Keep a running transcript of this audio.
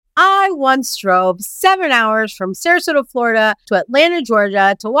once drove 7 hours from Sarasota, Florida to Atlanta,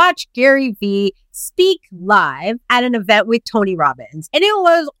 Georgia to watch Gary Vee speak live at an event with Tony Robbins. And it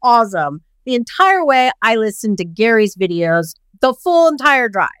was awesome. The entire way I listened to Gary's videos, the full entire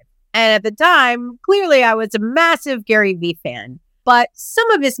drive. And at the time, clearly I was a massive Gary Vee fan. But some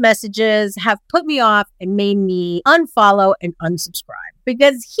of his messages have put me off and made me unfollow and unsubscribe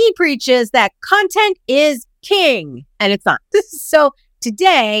because he preaches that content is king and it's not. So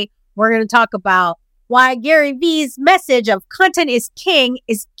today we're going to talk about why Gary Vee's message of content is king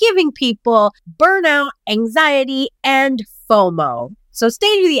is giving people burnout, anxiety, and FOMO. So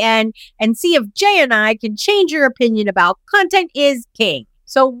stay to the end and see if Jay and I can change your opinion about content is king.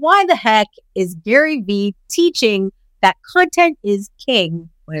 So why the heck is Gary Vee teaching that content is king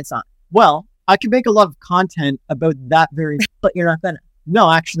when it's not? Well, I can make a lot of content about that very... But you're not gonna.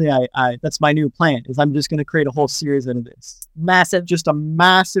 No, actually, I that's my new plan, is I'm just going to create a whole series out of this. Just a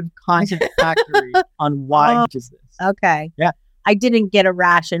massive content factory on why he does this. Okay. Yeah. I didn't get a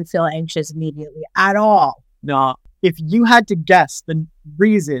rash and feel anxious immediately at all. No. If you had to guess the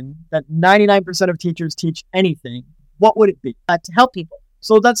reason that 99% of teachers teach anything, what would it be? To help people.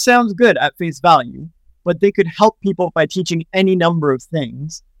 So that sounds good at face value, but they could help people by teaching any number of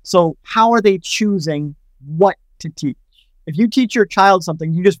things. So how are they choosing what to teach? If you teach your child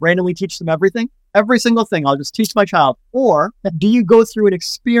something, you just randomly teach them everything? Every single thing, I'll just teach my child. Or do you go through an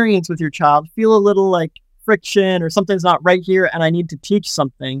experience with your child, feel a little like friction or something's not right here and I need to teach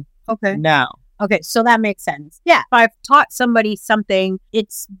something now? Okay, so that makes sense. Yeah, if I've taught somebody something,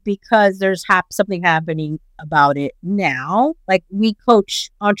 it's because there's something happening about it now. Like we coach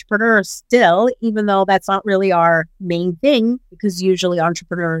entrepreneurs still, even though that's not really our main thing, because usually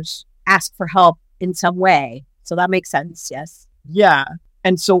entrepreneurs ask for help in some way. So that makes sense, yes. Yeah,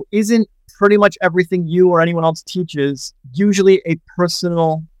 and so isn't pretty much everything you or anyone else teaches usually a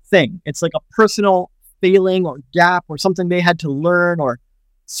personal thing? It's like a personal failing or gap or something they had to learn or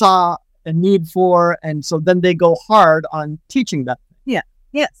saw a need for, and so then they go hard on teaching that. Yeah.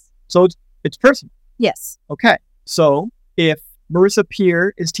 Yes. So it's personal. Yes. Okay. So if Marissa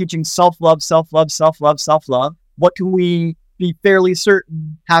Peer is teaching self-love, what can we be fairly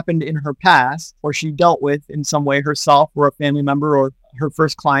certain happened in her past or she dealt with in some way herself or a family member or her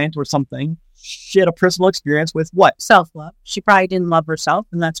first client or something? She had a personal experience with what? Self-love. She probably didn't love herself,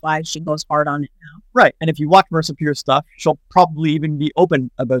 and that's why she goes hard on it now. Right. And if you watch Marissa Peer's stuff, she'll probably even be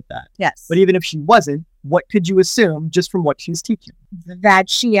open about that. Yes. But even if she wasn't, what could you assume just from what she's teaching? That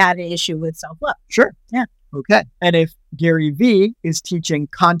she had an issue with self-love. Sure. Yeah. Okay. And if Gary Vee is teaching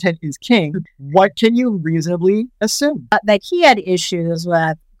content is king, what can you reasonably assume? That he had issues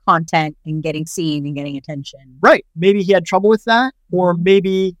with content and getting seen and getting attention. Right. Maybe he had trouble with that, or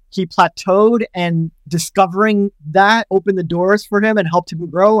maybe he plateaued and discovering that opened the doors for him and helped him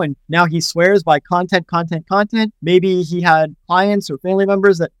grow. And now he swears by content. Maybe he had clients or family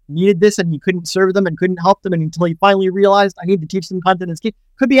members that needed this and he couldn't serve them and couldn't help them until he finally realized I need to teach them content is key.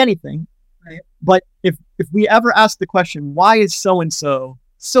 Could be anything. Right. But if we ever ask the question, why is so-and-so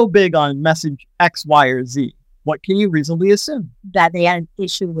so big on message X, Y, or Z? What can you reasonably assume? That they had an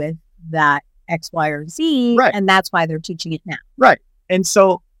issue with that X, Y, or Z, right. And that's why they're teaching it now. Right. And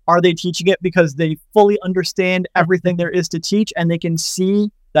so are they teaching it because they fully understand everything there is to teach and they can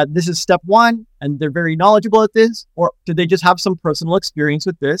see that this is step one and they're very knowledgeable at this? Or did they just have some personal experience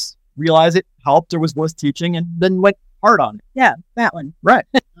with this, realize it helped or was worth teaching, and then went hard on it? Yeah, that one. Right.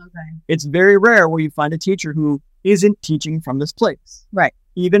 Okay. It's very rare where you find a teacher who isn't teaching from this place. Right.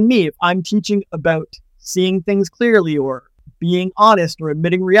 Even me, if I'm teaching about seeing things clearly or being honest or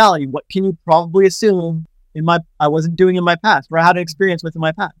admitting reality, what can you probably assume I wasn't doing in my past or I had an experience with in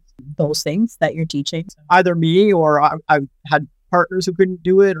my past? Those things that you're teaching. Either me or I had partners who couldn't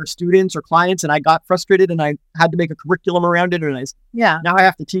do it or students or clients and I got frustrated and I had to make a curriculum around it and now I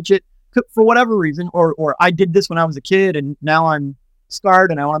have to teach it for whatever reason or I did this when I was a kid and now I'm scarred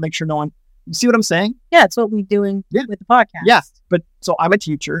and I want to make sure no one... You see what I'm saying? Yeah, it's what we're doing with the podcast. Yeah, but so I'm a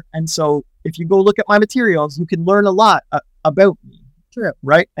teacher. And so if you go look at my materials, you can learn a lot about me. True.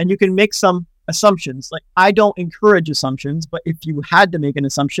 Right? And you can make some assumptions. Like I don't encourage assumptions, but if you had to make an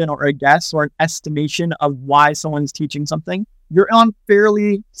assumption or a guess or an estimation of why someone's teaching something, you're on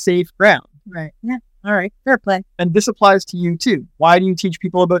fairly safe ground. Right. Yeah. All right. Fair play. And this applies to you too. Why do you teach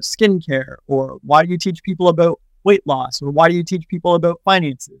people about skincare? Or why do you teach people about weight loss? Or why do you teach people about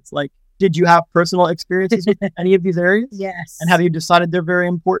finances? Like, did you have personal experiences with any of these areas? Yes. And have you decided they're very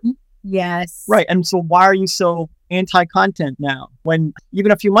important? Yes. Right. And so why are you so anti-content now? When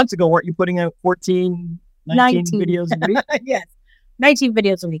even a few months ago, weren't you putting out 14, 19 videos a week? Yes. 19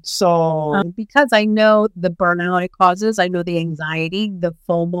 videos a week. So Because I know the burnout it causes, I know the anxiety, the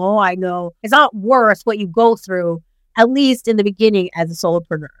FOMO, I know it's not worth what you go through, at least in the beginning as a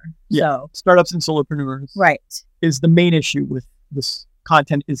solopreneur. yeah, So, startups and solopreneurs right. is the main issue with this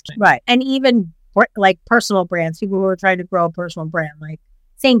content is king. Right. And even like personal brands, people who are trying to grow a personal brand, like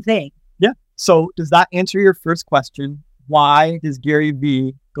same thing. Yeah. So does that answer your first question? Why does Gary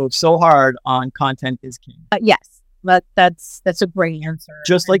Vee go so hard on content is king? Yes. But that's a great answer.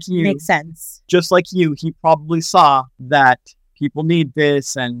 Just like you. Makes sense. Just like you, he probably saw that people need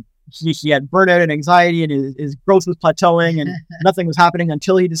this, and he had burnout and anxiety, and his growth was plateauing, and nothing was happening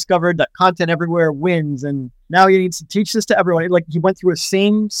until he discovered that content everywhere wins, and now he needs to teach this to everyone. Like, he went through a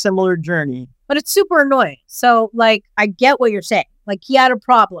similar journey. But it's super annoying. So, like, I get what you're saying. Like, he had a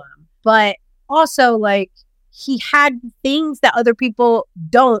problem, but also, like, he had things that other people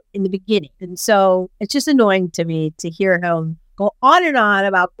don't in the beginning. And so it's just annoying to me to hear him go on and on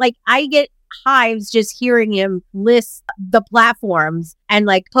about, like, I get hives just hearing him list the platforms and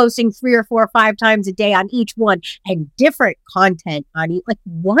like posting 3 or 4 or 5 times a day on each one and different content on each. Like,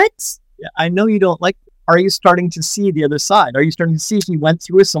 what? Yeah, I know you don't like. Are you starting to see the other side? Are you starting to see he went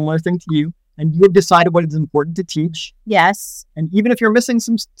through a similar thing to you, and you have decided what is important to teach? Yes. And even if you're missing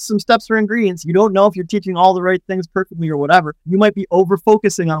some steps or ingredients, you don't know if you're teaching all the right things perfectly or whatever. You might be over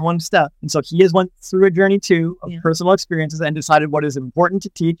focusing on one step. And so he has went through a journey too of personal experiences and decided what is important to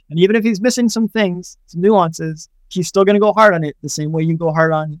teach. And even if he's missing some things, some nuances, he's still going to go hard on it the same way you go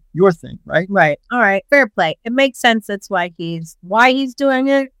hard on your thing, right? Right. All right. Fair play. It makes sense. That's why he's doing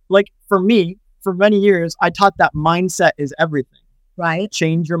it. Like, for me, for many years, I taught that mindset is everything. Right.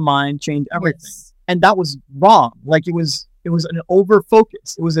 Change your mind, change everything. Yes. And that was wrong. Like, it was an over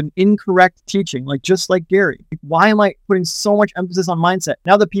focus. It was an incorrect teaching, like just like Gary. Like, why am I putting so much emphasis on mindset?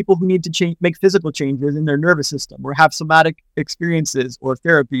 Now the people who need to make physical changes in their nervous system or have somatic experiences or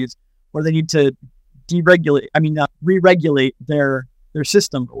therapies, or they need to re-regulate their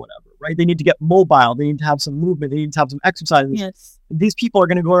system or whatever, right? They need to get mobile. They need to have some movement. They need to have some exercise. Yes. These people are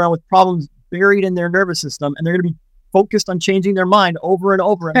going to go around with problems buried in their nervous system, and they're going to be focused on changing their mind over and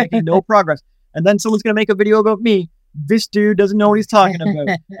over and making no progress. And then someone's going to make a video about me. This dude doesn't know what he's talking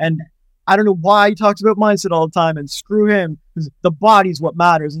about. And I don't know why he talks about mindset all the time, and screw him, because the body's what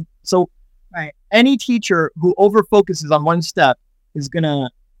matters. And so right. Any teacher who over focuses on one step is going to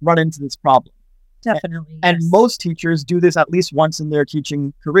run into this problem. Definitely. And most teachers do this at least once in their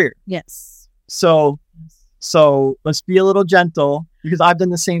teaching career. Yes. So let's be a little gentle, because I've done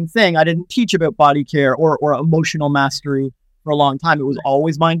the same thing. I didn't teach about body care or emotional mastery for a long time. It was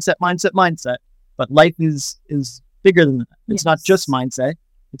always mindset. But life is bigger than that. It's not just mindset.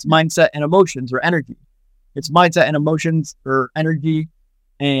 It's mindset and emotions or energy. It's mindset and emotions or energy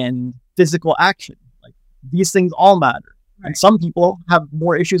and physical action. Like, these things all matter. Right. And some people have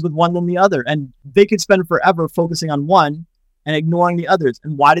more issues with one than the other, and they could spend forever focusing on one and ignoring the others.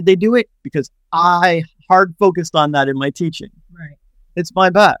 And why did they do it? Because I hard focused on that in my teaching. Right. It's my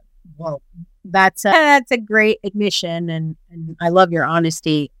bad. Well, that's a great admission, and I love your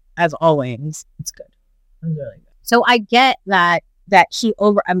honesty as always. It's good. That's really good. So I get that he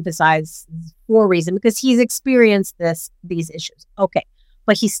overemphasizes for a reason, because he's experienced these issues. Okay.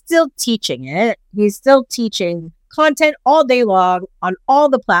 But he's still teaching it. He's still teaching content all day long on all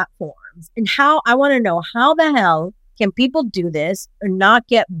the platforms. And I want to know, how the hell can people do this or not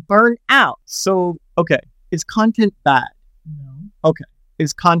get burnt out? So, okay. Is content bad? No. Okay.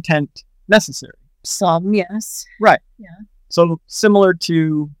 Is content necessary? Some, yes. Right. Yeah. So similar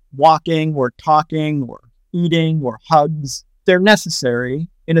to walking or talking or eating or hugs, they're necessary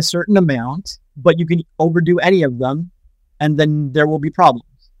in a certain amount, but you can overdo any of them and then there will be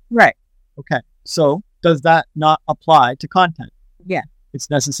problems. Right. Okay. So does that not apply to content? Yeah. It's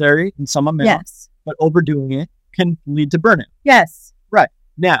necessary in some amount, yes, but overdoing it can lead to burnout. Yes. Right.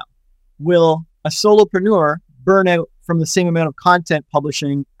 Now, will a solopreneur burn out from the same amount of content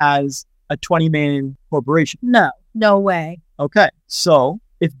publishing as a 20-man corporation? No way. Okay. So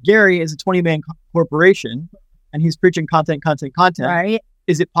if Gary is a 20-man corporation and he's preaching content, right,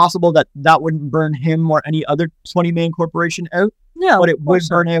 is it possible that wouldn't burn him or any other 20-man corporation out? No. But it would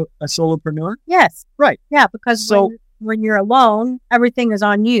burn out a solopreneur? Yes. Right. Yeah, because when you're alone, everything is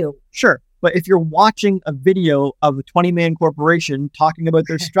on you. Sure. But if you're watching a video of a 20-man corporation talking about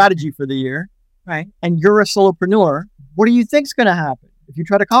their strategy for the year, right, and you're a solopreneur, what do you think's going to happen if you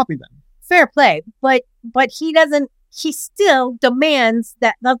try to copy them? Fair play. But he still demands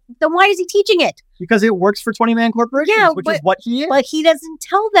that. Then why is he teaching it? Because it works for 20-man corporations, which is what he is. But he doesn't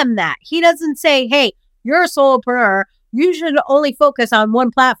tell them that. He doesn't say, hey, you're a solopreneur. You should only focus on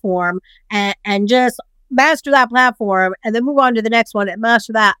one platform and just master that platform and then move on to the next one and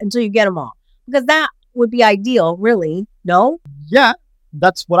master that until you get them all. Because that would be ideal, really. No? Yeah,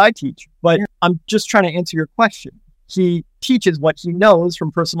 that's what I teach. But I'm just trying to answer your question. He teaches what he knows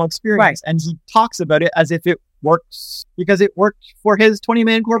from personal experience. Right. And he talks about it as if it works because it worked for his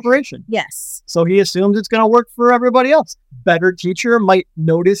 20-man corporation. Yes. So he assumes it's going to work for everybody else. Better teacher might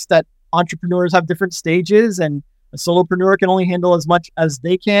notice that entrepreneurs have different stages and a solopreneur can only handle as much as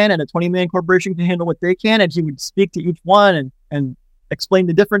they can and a 20-man corporation can handle what they can. And he would speak to each one and explain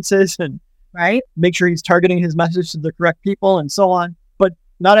the differences and make sure he's targeting his message to the correct people and so on. But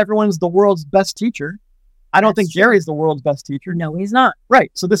not everyone's the world's best teacher. I don't think Gary's the world's best teacher. No, he's not. Right.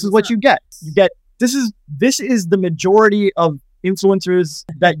 So this is what you get. You get this is the majority of influencers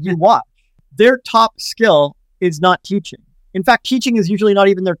that you watch. Their top skill is not teaching. In fact, teaching is usually not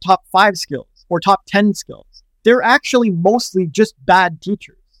even their top 5 skills or top 10 skills. They're actually mostly just bad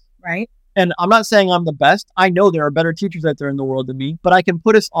teachers. Right. And I'm not saying I'm the best. I know there are better teachers out there in the world than me, but I can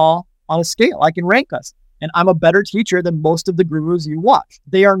put us all on a scale. I can rank us. And I'm a better teacher than most of the gurus you watch.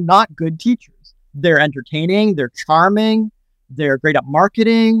 They are not good teachers. They're entertaining. They're charming. They're great at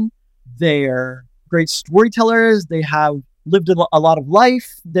marketing. They're great storytellers. They have lived a lot of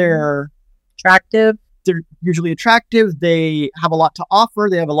life. They're attractive. They're usually attractive. They have a lot to offer.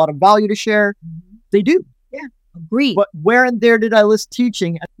 They have a lot of value to share. They do. Yeah, agreed. But where and there did I list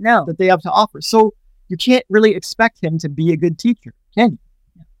teaching that they have to offer? So you can't really expect him to be a good teacher, can you?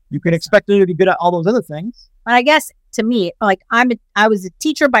 You can expect him to be good at all those other things. But I guess to me, like I was a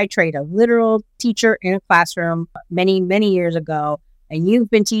teacher by trade, a literal teacher in a classroom many, many years ago. And you've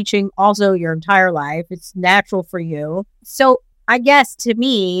been teaching also your entire life. It's natural for you. So I guess to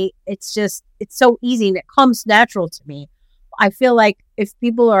me, it's so easy and it comes natural to me. I feel like if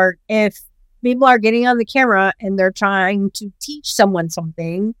people are getting on the camera and they're trying to teach someone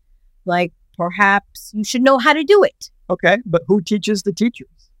something, like perhaps you should know how to do it. Okay, but who teaches the teachers?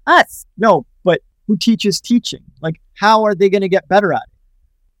 Us. No, but who teaches teaching? Like, how are they going to get better at it?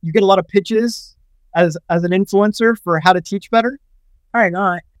 You get a lot of pitches as an influencer for how to teach better? Probably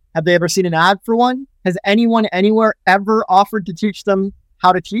not. Have they ever seen an ad for one? Has anyone anywhere ever offered to teach them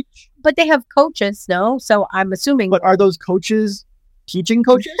how to teach? But they have coaches, no? So I'm assuming. But are those coaches teaching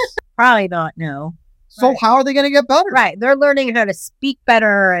coaches? Probably not, no. So how are they going to get better? Right. They're learning how to speak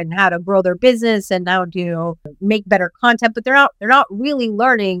better and how to grow their business and how to make better content, but they're not really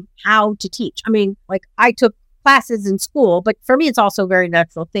learning how to teach. I mean, like I took classes in school, but for me, it's also a very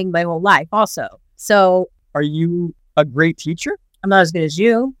natural thing my whole life also. So are you a great teacher? I'm not as good as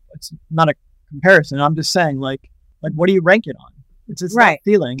you. It's not a comparison. I'm just saying like what do you rank it on? It's just that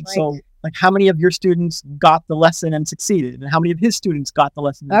feeling. Like, so like how many of your students got the lesson and succeeded? And how many of his students got the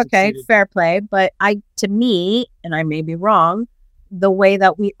lesson and succeeded? Okay, fair play. But to me, and I may be wrong, the way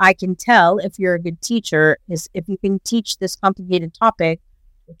that I can tell if you're a good teacher is if you can teach this complicated topic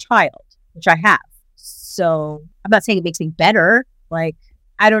to a child, which I have. So I'm not saying it makes me better. Like,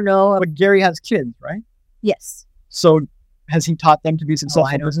 I don't know. But Gary has kids, right? Yes. So has he taught them to be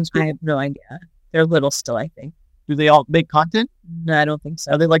successful business people? I have no idea. They're little still, I think. Do they all make content? No, I don't think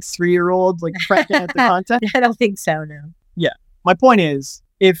so. Are they like 3-year-olds like cranking out the content? I don't think so, no. Yeah. My point is,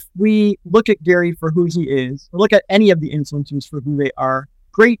 if we look at Gary for who he is, or look at any of the influencers for who they are,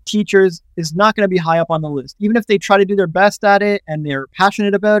 great teachers is not going to be high up on the list. Even if they try to do their best at it and they're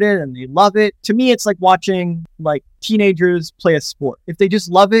passionate about it and they love it. To me, it's like watching like teenagers play a sport. If they just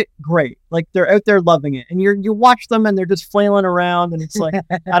love it, great. Like they're out there loving it. And you watch them and they're just flailing around and it's like,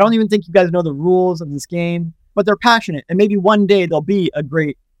 I don't even think you guys know the rules of this game, but they're passionate. And maybe one day they'll be a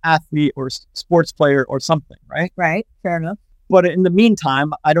great athlete or sports player or something, right? Right. Fair enough. But in the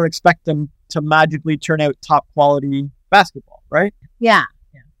meantime, I don't expect them to magically turn out top quality basketball, right? Yeah.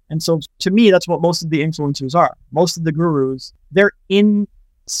 And so to me, that's what most of the influencers are. Most of the gurus, they're in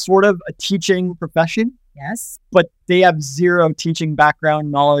sort of a teaching profession. Yes. But they have zero teaching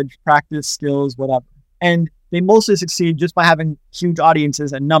background, knowledge, practice, skills, whatever. And they mostly succeed just by having huge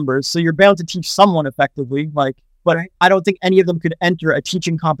audiences and numbers. So you're bound to teach someone effectively, but I don't think any of them could enter a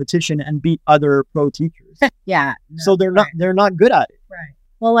teaching competition and beat other pro teachers. Yeah. No, so they're not good at it. Right.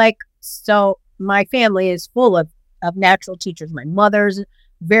 Well, so my family is full of natural teachers. My mother's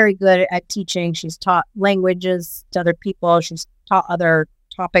very good at teaching. She's taught languages to other people. She's taught other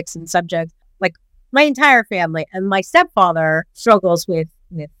topics and subjects. Like my entire family. And my stepfather struggles with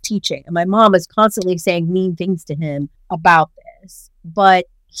teaching. And my mom is constantly saying mean things to him about this. But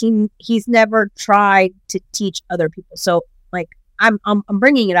he's never tried to teach other people. So like I'm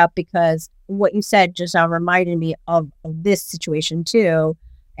bringing it up because what you said just now reminded me of this situation too,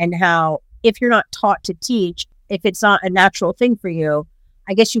 and how if you're not taught to teach, if it's not a natural thing for you,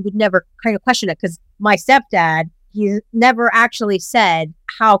 I guess you would never kind of question it, because my stepdad, he never actually said,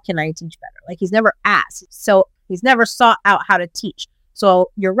 how can I teach better? Like, he's never asked. So he's never sought out how to teach.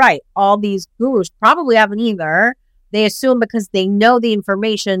 So you're right. All these gurus probably haven't either. They assume because they know the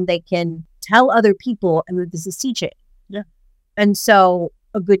information, they can tell other people, and that this is teaching. Yeah. And so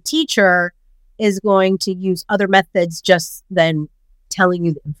a good teacher is going to use other methods just than telling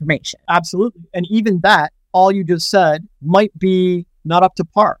you the information. Absolutely. And even that, all you just said, might be not up to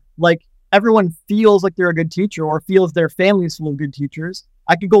par. Like, everyone feels like they're a good teacher or feels their family is full of good teachers.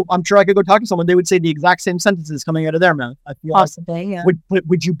 I'm sure I could go talk to someone. They would say the exact same sentences coming out of their mouth. I feel possibly, like, yeah.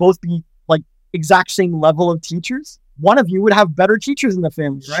 Would you both be like exact same level of teachers? One of you would have better teachers in the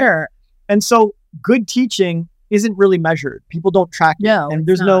family, right? Sure. And so good teaching isn't really measured. People don't track it. No, and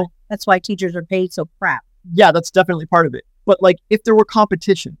there's no. That's why teachers are paid so crap. Yeah, that's definitely part of it. But like, if there were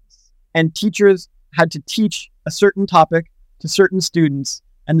competitions and teachers had to teach a certain topic to certain students,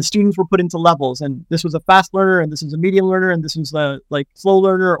 and the students were put into levels, and this was a fast learner, and this was a medium learner, and this was a like slow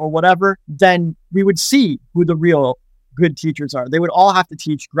learner or whatever, then we would see who the real good teachers are. They would all have to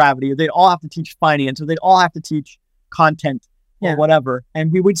teach gravity, or they'd all have to teach finance, or they'd all have to teach content or whatever.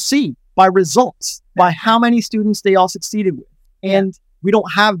 And we would see by results, by how many students they all succeeded with. And we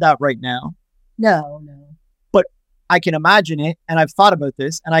don't have that right now. No. But I can imagine it, and I've thought about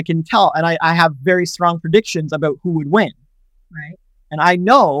this, and I can tell, and I have very strong predictions about who would win. Right. And I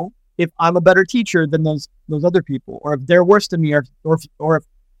know if I'm a better teacher than those other people, or if they're worse than me, or if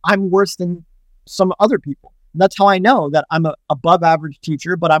I'm worse than some other people. And that's how I know that I'm a above average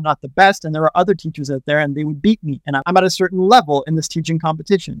teacher, but I'm not the best. And there are other teachers out there, and they would beat me. And I'm at a certain level in this teaching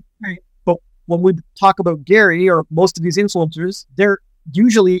competition. Right. But when we talk about Gary or most of these influencers, they're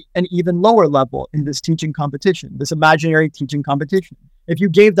usually an even lower level in this teaching competition, this imaginary teaching competition. If you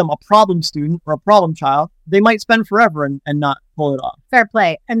gave them a problem student or a problem child, they might spend forever and not pull it off. Fair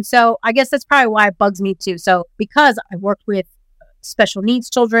play. And so I guess that's probably why it bugs me too. So because I worked with special needs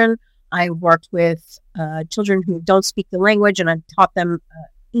children, I worked with children who don't speak the language, and I taught them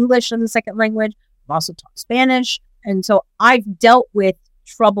English as a second language. I've also taught Spanish. And so I've dealt with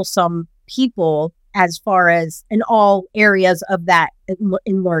troublesome people as far as in all areas of that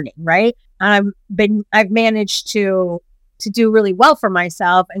in learning, right? And I've managed to do really well for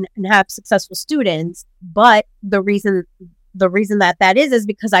myself and have successful students. But the reason that is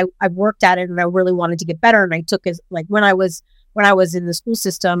because I've worked at it, and I really wanted to get better. And I took when I was in the school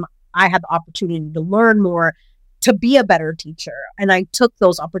system, I had the opportunity to learn more, to be a better teacher. And I took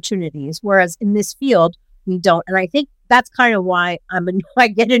those opportunities. Whereas in this field, we don't. And I think that's kind of why I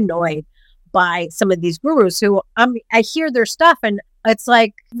get annoyed by some of these gurus who I hear their stuff, and it's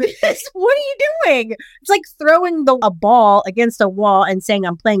like, what are you doing? It's like throwing a ball against a wall and saying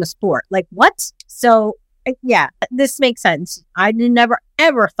I'm playing a sport. Like, what? So yeah, this makes sense. I never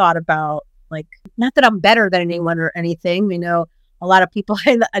ever thought about, like, not that I'm better than anyone or anything. You know, a lot of people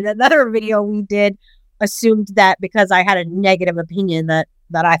in another video we did assumed that because I had a negative opinion that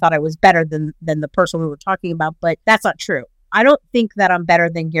I thought I was better than the person we were talking about, but that's not true. I don't think that I'm better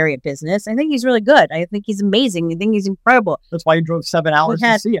than Gary at business. I think he's really good. I think he's amazing. I think he's incredible. That's why you drove 7 hours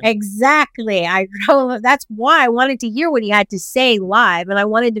to see him. Exactly. That's why I wanted to hear what he had to say live, and I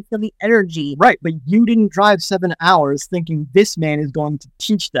wanted to feel the energy. Right. But you didn't drive 7 hours thinking this man is going to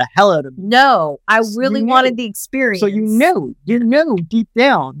teach the hell out of me. No, I really wanted the experience. So you know deep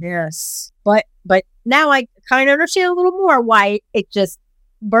down. Yes. But now I kind of understand a little more why it just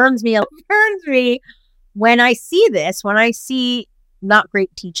burns me when I see this, when I see not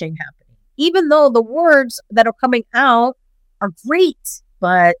great teaching happening, even though the words that are coming out are great.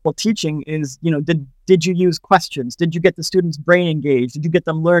 But teaching is, did you use questions? Did you get the students' brain engaged? Did you get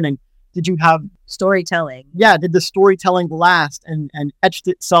them learning? Did you have storytelling? Yeah. Did the storytelling last and etched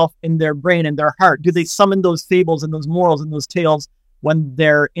itself in their brain and their heart? Do they summon those fables and those morals and those tales when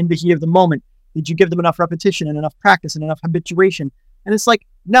they're in the heat of the moment? Did you give them enough repetition and enough practice and enough habituation? And it's like,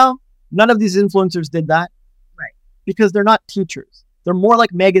 no. None of these influencers did that. Right. Because they're not teachers. They're more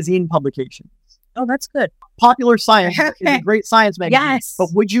like magazine publications. Oh, that's good. Popular Science is a great science magazine. Yes. But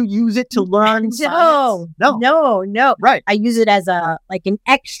would you use it to learn science? No. Right. I use it as an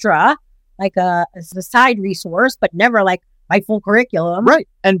extra, as a side resource, but never like my full curriculum. Right.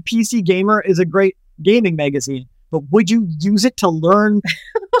 And PC Gamer is a great gaming magazine. But would you use it to learn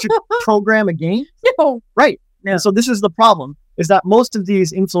to program a game? No. Right. No. And so this is the problem. Is that most of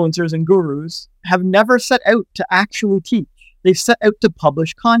these influencers and gurus have never set out to actually teach. They've set out to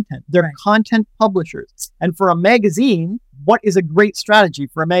publish content. They're content publishers. And for a magazine, what is a great strategy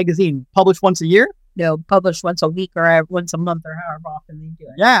for a magazine? Publish once a year? No, publish once a week or once a month or however often they do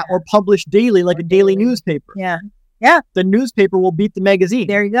it. Yeah, or publish daily, like a daily newspaper. Yeah. Yeah. The newspaper will beat the magazine.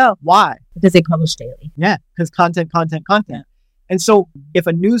 There you go. Why? Because they publish daily. Yeah, because content. Yeah. And so if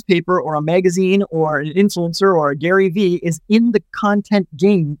a newspaper or a magazine or an influencer or a Gary Vee is in the content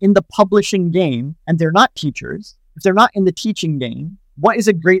game, in the publishing game, and they're not teachers, if they're not in the teaching game, what is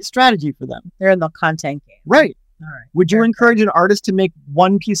a great strategy for them? They're in the content game. Right. All right. Would you encourage an artist to make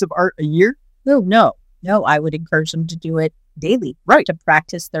one piece of art a year? No. I would encourage them to do it daily. Right. To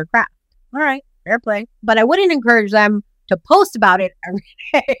practice their craft. All right. Fair play. But I wouldn't encourage them to post about it every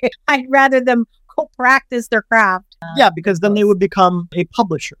day. I'd rather them go practice their craft. Yeah, because then they would become a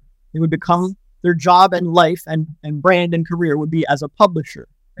publisher. They would become their job and life and brand and career would be as a publisher,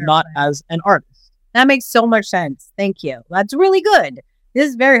 not as an artist. That makes so much sense. Thank you. That's really good. This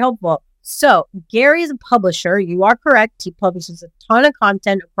is very helpful. So Gary is a publisher. You are correct. He publishes a ton of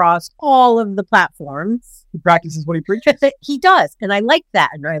content across all of the platforms. He practices what he preaches. He does. And I like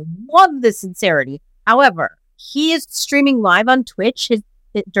that. And I love the sincerity. However, he is streaming live on Twitch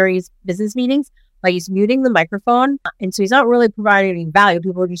during his business meetings. Like he's muting the microphone. And so he's not really providing any value.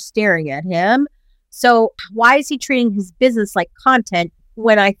 People are just staring at him. So why is he treating his business like content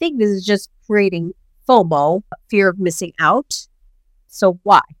when I think this is just creating FOMO, fear of missing out? So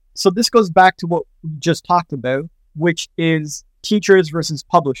why? So this goes back to what we just talked about, which is teachers versus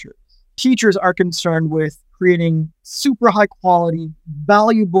publishers. Teachers are concerned with creating super high quality,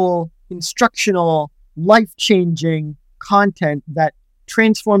 valuable, instructional, life-changing content that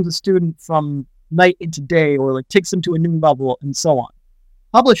transforms a student from night into day or like takes them to a new level and so on.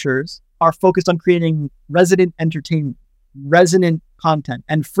 Publishers are focused on creating resident entertainment, resonant content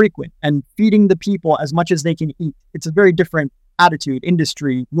and frequent and feeding the people as much as they can eat. It's a very different attitude,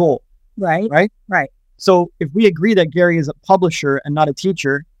 industry, role. Right. So if we agree that Gary is a publisher and not a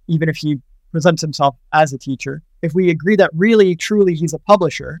teacher, even if he presents himself as a teacher, if we agree that really, truly he's a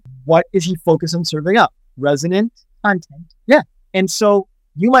publisher, what is he focused on serving up? Resonant Content. Yeah. And so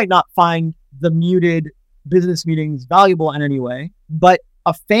you might not find the muted business meetings valuable in any way, but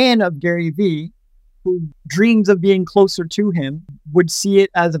a fan of Gary Vee who dreams of being closer to him would see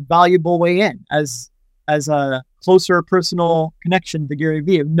it as a valuable way in, as a closer personal connection to Gary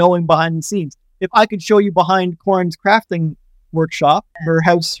Vee, of knowing behind the scenes. If I could show you behind Corin's crafting workshop, her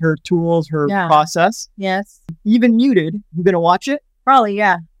house, her tools, her process. Yes. Even muted, you going to watch it? Probably,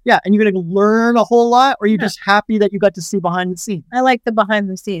 yeah. Yeah, and you're going to learn a whole lot, or are you just happy that you got to see behind the scenes? I like the behind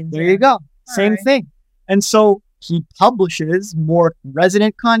the scenes. There you go. Same thing. And so he publishes more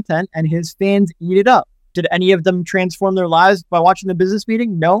resonant content and his fans eat it up. Did any of them transform their lives by watching the business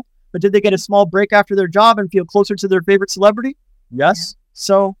meeting? No. But did they get a small break after their job and feel closer to their favorite celebrity? Yes. Yeah.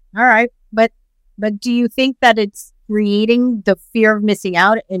 So. All right. But do you think that it's creating the fear of missing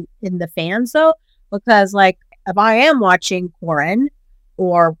out in the fans though? Because like if I am watching Corin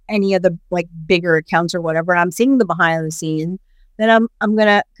or any of the like bigger accounts or whatever, and I'm seeing the behind the scenes, then I'm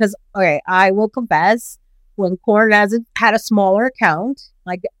gonna, because okay, I will confess, when Corin had a smaller account,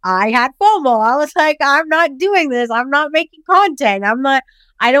 like I had FOMO. I was like, I'm not doing this. I'm not making content.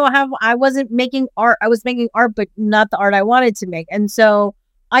 I wasn't making art. I was making art, but not the art I wanted to make. And so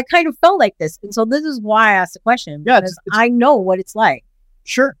I kind of felt like this. And so this is why I asked the question. Yeah, because I know what it's like.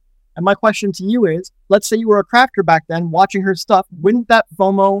 Sure. And my question to you is, let's say you were a crafter back then watching her stuff. Wouldn't that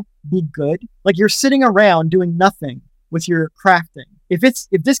FOMO be good? Like you're sitting around doing nothing with your crafting. If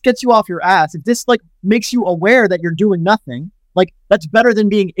this gets you off your ass, if this like makes you aware that you're doing nothing, like that's better than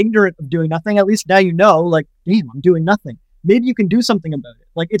being ignorant of doing nothing. At least now you know, like, damn, I'm doing nothing. Maybe you can do something about it.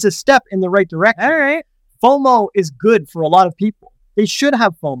 Like it's a step in the right direction. All right. FOMO is good for a lot of people. They should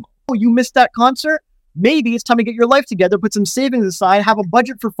have FOMO. Oh, you missed that concert? Maybe it's time to get your life together, put some savings aside, have a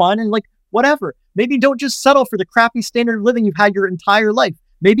budget for fun and like whatever. Maybe don't just settle for the crappy standard of living you've had your entire life.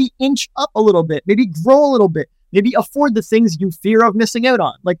 Maybe inch up a little bit, maybe grow a little bit, maybe afford the things you fear of missing out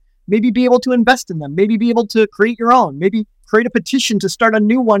on. Like maybe be able to invest in them, maybe be able to create your own, maybe create a petition to start a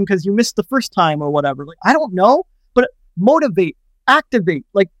new one because you missed the first time or whatever. Like, I don't know, but motivate, activate,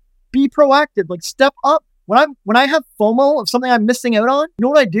 like be proactive, like step up. When I have FOMO of something I'm missing out on, you know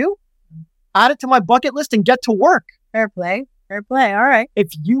what I do? Add it to my bucket list and get to work. Fair play. All right.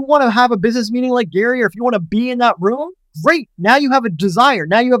 If you want to have a business meeting like Gary, or if you want to be in that room, great. Now you have a desire.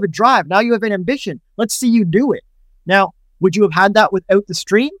 Now you have a drive. Now you have an ambition. Let's see you do it. Now, would you have had that without the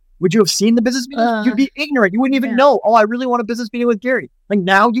stream? Would you have seen the business meeting? You'd be ignorant. You wouldn't even know, oh, I really want a business meeting with Gary. Like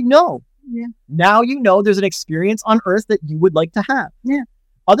now you know. Yeah. Now you know there's an experience on earth that you would like to have. Yeah.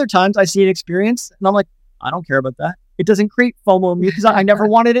 Other times I see an experience and I'm like, I don't care about that. It doesn't create FOMO in me because I never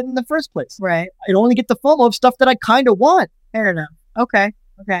wanted it in the first place. Right. I only get the FOMO of stuff that I kind of want. Fair enough. Okay.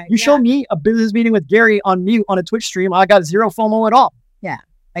 You show me a business meeting with Gary on mute on a Twitch stream, I got zero FOMO at all. Yeah.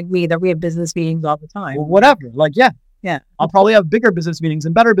 like me, that we have business meetings all the time. Or whatever. Like, yeah. Yeah. I'll probably have bigger business meetings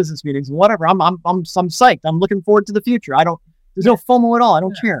and better business meetings and whatever. I'm psyched. I'm looking forward to the future. There's no FOMO at all. I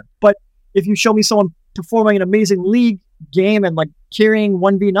don't care. But if you show me someone performing an amazing league game and like carrying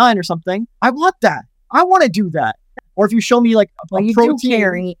 1v9 or something, I want that. I want to do that. Or if you show me like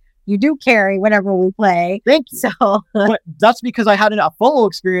you do carry whenever we play. Thank you. So but that's because I had a FOMO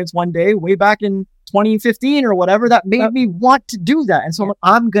experience one day way back in 2015 or whatever that made me want to do that. And so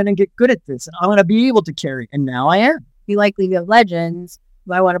I'm going to get good at this and I'm going to be able to carry. And now I am. You like League of Legends.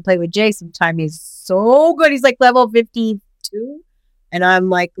 I want to play with Jay sometime. He's so good. He's like level 52 and I'm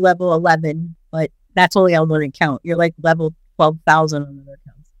like level 11, but that's only on one account. You're like level 12,000 on other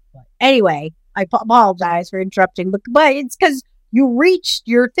accounts. But anyway, I apologize for interrupting, but it's because you reached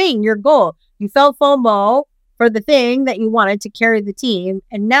your thing, your goal. You felt FOMO for the thing that you wanted to carry the team.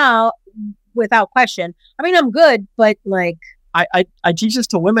 And now, without question, I mean, I'm good, but like... I teach this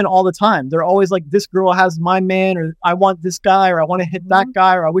to women all the time. They're always like, this girl has my man, or I want this guy, or I want to hit that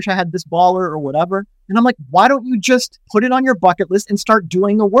guy, or I wish I had this baller, or whatever. And I'm like, why don't you just put it on your bucket list and start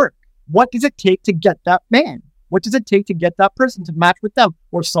doing the work? What does it take to get that man? What does it take to get that person to match with them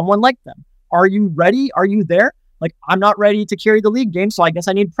or someone like them? Are you ready? Are you there? Like, I'm not ready to carry the league game, so I guess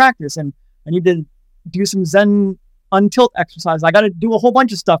I need practice and I need to do some Zen untilt exercise. I got to do a whole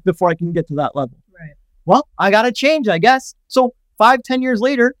bunch of stuff before I can get to that level. Right. Well, I got to change, I guess. So 5-10 years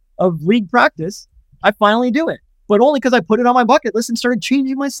later of league practice, I finally do it, but only because I put it on my bucket list and started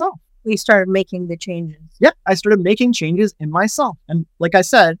changing myself. We started making the changes. Yeah, I started making changes in myself. And like I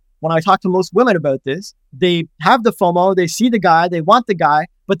said, when I talk to most women about this, they have the FOMO, they see the guy, they want the guy,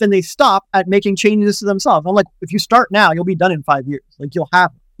 but then they stop at making changes to themselves. I'm like, if you start now, you'll be done in 5 years. Like, you'll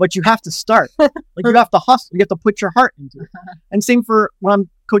have it, but you have to start. Like, you have to hustle. You have to put your heart into it. And same for when I'm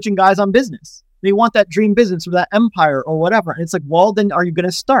coaching guys on business. They want that dream business or that empire or whatever. And it's like, well, then are you going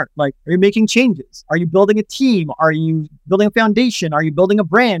to start? Like, are you making changes? Are you building a team? Are you building a foundation? Are you building a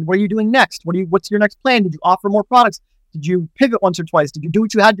brand? What are you doing next? What's your next plan? Did you offer more products? Did you pivot once or twice? Did you do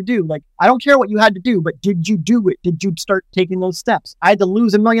what you had to do? Like, I don't care what you had to do, but did you do it? Did you start taking those steps? I had to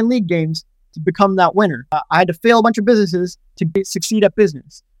lose 1 million league games to become that winner. I had to fail a bunch of businesses to succeed at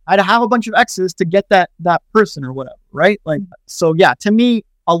business. I had to have a bunch of X's to get that person or whatever, right? Like, so yeah, to me,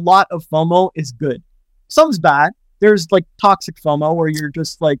 a lot of FOMO is good. Some's bad. There's like toxic FOMO where you're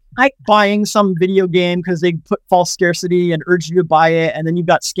just like buying some video game because they put false scarcity and urged you to buy it, and then you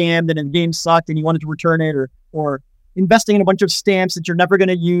got scammed and the game sucked and you wanted to return it, or investing in a bunch of stamps that you're never going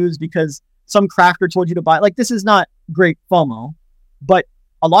to use because some crafter told you to buy. Like, this is not great FOMO, but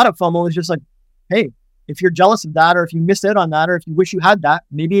a lot of FOMO is just like, hey, if you're jealous of that, or if you missed out on that, or if you wish you had that,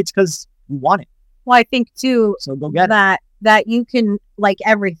 maybe it's because you want it. Well, I think too, so go get that you can, like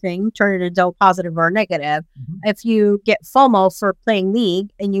everything, turn it into a positive or a negative. Mm-hmm. If you get FOMO for playing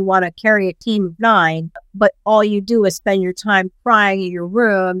league and you want to carry a team of 9, but all you do is spend your time crying in your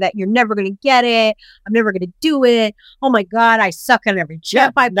room that you're never going to get it, I'm never going to do it, oh my God, I suck on every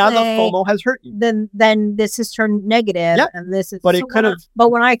chip I play. Now the FOMO has hurt you. Then this has turned negative. Yeah, and this is. But it could have. But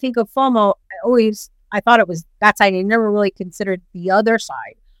when I think of FOMO, I thought it was that side. I never really considered the other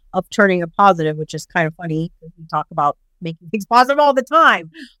side of turning a positive, which is kind of funny because we talk about making things positive all the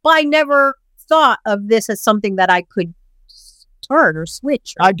time. But I never thought of this as something that I could turn or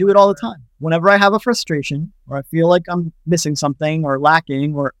switch. I do it all the time. Whenever I have a frustration or I feel like I'm missing something or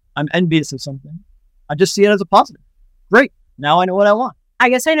lacking or I'm envious of something, I just see it as a positive. Great. Now I know what I want. I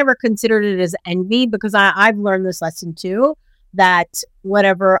guess I never considered it as envy because I've learned this lesson too, that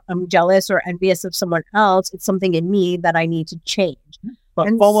whenever I'm jealous or envious of someone else, it's something in me that I need to change. But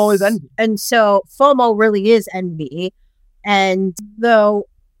FOMO is envy. And so FOMO really is envy. And though,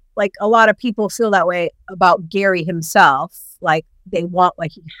 like, a lot of people feel that way about Gary himself, like they want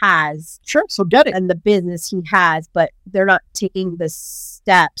what he has. Sure, so get it. And the business he has, but they're not taking the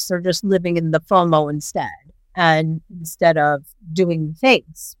steps. They're just living in the FOMO instead of doing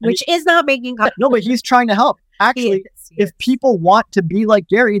things, which is not making content. No, but he's trying to help. Actually, if people want to be like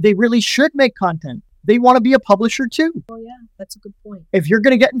Gary, they really should make content. They want to be a publisher too. Oh yeah, that's a good point. If you're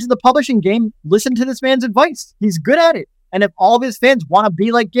going to get into the publishing game, listen to this man's advice. He's good at it. And if all of his fans want to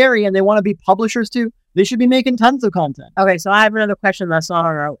be like Gary and they want to be publishers too, they should be making tons of content. Okay, so I have another question that's not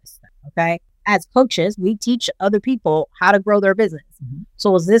on our list. Okay, as coaches, we teach other people how to grow their business. Mm-hmm.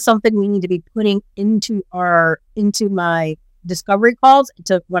 So is this something we need to be putting into my discovery calls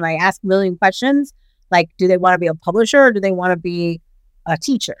to when I ask a million questions? Like, do they want to be a publisher or do they want to be a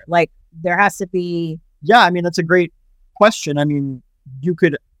teacher? Like, there has to be. Yeah, I mean, that's a great question. I mean, you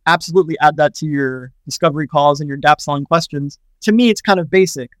could absolutely add that to your discovery calls and your DAP selling questions. To me, it's kind of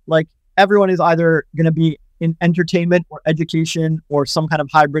basic. Like, everyone is either going to be in entertainment or education or some kind of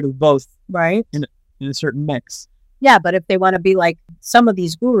hybrid of both Right. in a certain mix. Yeah, but if they want to be like some of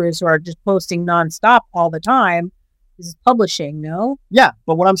these gurus who are just posting nonstop all the time, this is publishing, no? Yeah,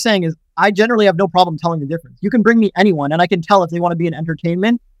 but what I'm saying is I generally have no problem telling the difference. You can bring me anyone and I can tell if they want to be in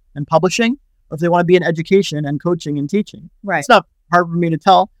entertainment and publishing or if they want to be in education and coaching and teaching. Right. It's not hard for me to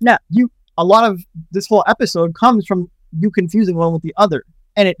tell. No. A lot of this whole episode comes from you confusing one with the other.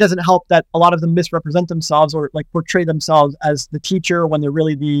 And it doesn't help that a lot of them misrepresent themselves or like portray themselves as the teacher when they're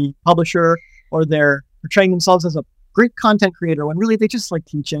really the publisher, or they're portraying themselves as a great content creator when really they just like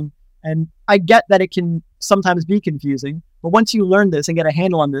teaching. And I get that it can sometimes be confusing, but once you learn this and get a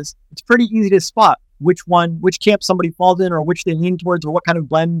handle on this, it's pretty easy to spot which camp somebody falls in or which they lean towards or what kind of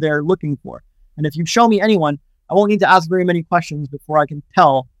blend they're looking for. And if you show me anyone, I won't need to ask very many questions before I can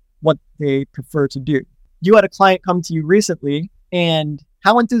tell what they prefer to do. You had a client come to you recently, and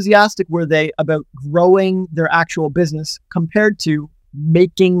how enthusiastic were they about growing their actual business compared to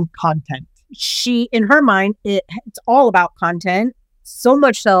making content? She, in her mind, it's all about content, so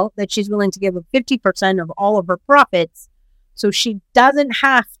much so that she's willing to give up 50% of all of her profits. So she doesn't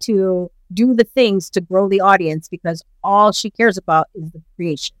have to do the things to grow the audience because all she cares about is the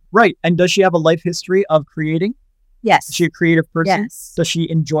creation. Right. And does she have a life history of creating? Yes. Is she a creative person? Yes. Does she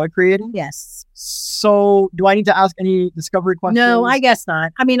enjoy creating? Yes. So do I need to ask any discovery questions? No, I guess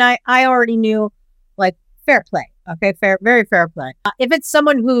not. I mean, I already knew, like, fair play. Okay, very fair play. If it's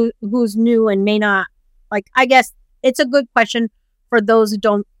someone who's new and may not, like, I guess it's a good question for those who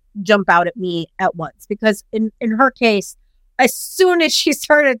don't jump out at me at once. Because in her case, as soon as she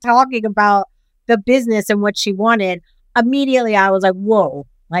started talking about the business and what she wanted, immediately I was like, whoa.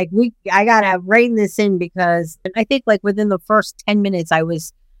 Like, I gotta rein this in, because I think like within the first 10 minutes, I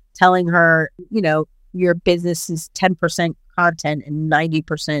was telling her, your business is 10% content and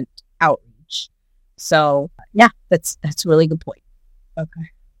 90% outreach. So yeah, that's a really good point. Okay.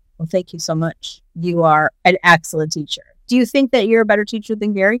 Well, thank you so much. You are an excellent teacher. Do you think that you're a better teacher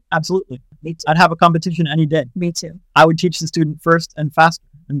than Gary? Absolutely. Me too. I'd have a competition any day. Me too. I would teach the student first and faster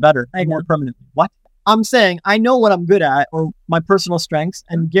and better and more permanently. What? I'm saying I know what I'm good at or my personal strengths,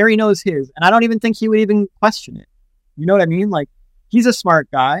 and Gary knows his, and I don't even think he would even question it. You know what I mean? Like, he's a smart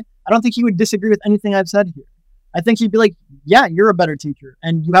guy. I don't think he would disagree with anything I've said here. I think he'd be like, yeah, you're a better teacher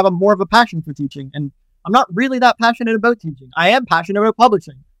and you have more of a passion for teaching. And I'm not really that passionate about teaching. I am passionate about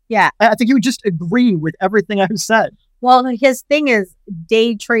publishing. Yeah. I think he would just agree with everything I've said. Well, his thing is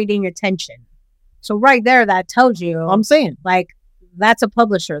day trading attention. So right there, that tells you. I'm saying. Like, that's a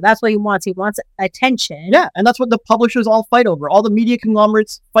publisher. That's what he wants. He wants attention. Yeah, and that's what the publishers all fight over. All the media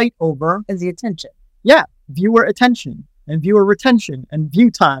conglomerates fight over. Is the attention. Yeah, viewer attention and viewer retention and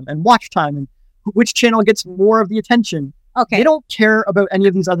view time and watch time and which channel gets more of the attention. Okay. They don't care about any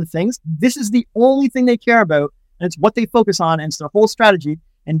of these other things. This is the only thing they care about, and it's what they focus on, and it's their whole strategy,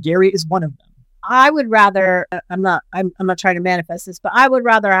 and Gary is one of them. I would rather, I'm not trying to manifest this, but I would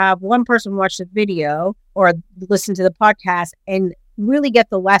rather have one person watch the video or listen to the podcast and really get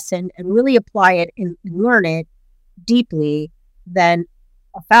the lesson and really apply it and learn it deeply than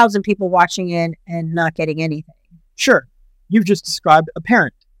 1,000 people watching it and not getting anything. Sure. You've just described a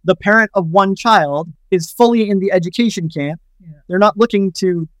parent. The parent of one child is fully in the education camp. Yeah. They're not looking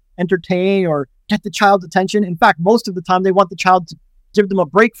to entertain or get the child's attention. In fact, most of the time they want the child to give them a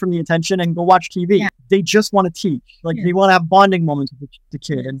break from the attention and go watch TV. Yeah. They just want to teach. Like, they want to have bonding moments with the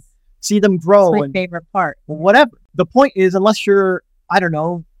kid and see them grow. That's my favorite part. Whatever. The point is, unless you're, I don't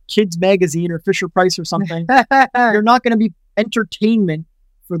know, Kids Magazine or Fisher Price or something, you're not going to be entertainment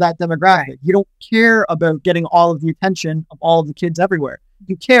for that demographic. Right. You don't care about getting all of the attention of all of the kids everywhere.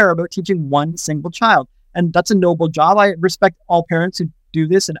 You care about teaching one single child. And that's a noble job. I respect all parents who do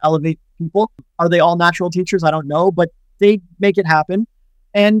this and elevate people. Are they all natural teachers? I don't know, but they make it happen.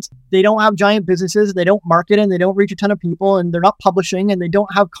 And they don't have giant businesses. They don't market and they don't reach a ton of people, and they're not publishing and they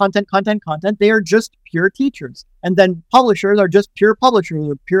don't have content. They are just pure teachers. And then publishers are just pure publishers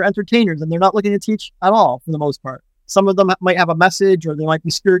or pure entertainers, and they're not looking to teach at all for the most part. Some of them might have a message, or they might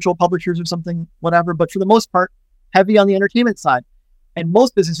be spiritual publishers or something, whatever. But for the most part, heavy on the entertainment side. And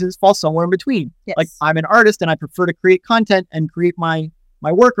most businesses fall somewhere in between. Yes. Like, I'm an artist and I prefer to create content and create my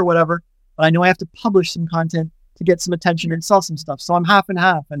work or whatever, but I know I have to publish some content to get some attention and sell some stuff. So I'm half and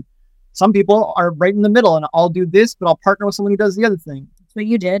half. And some people are right in the middle, and I'll do this, but I'll partner with someone who does the other thing. That's what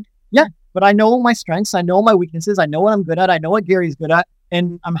you did. Yeah. But I know my strengths. I know my weaknesses. I know what I'm good at. I know what Gary's good at.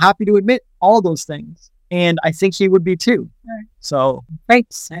 And I'm happy to admit all those things. And I think he would be too. Right. So.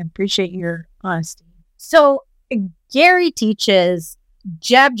 Thanks. I appreciate your honesty. So Gary teaches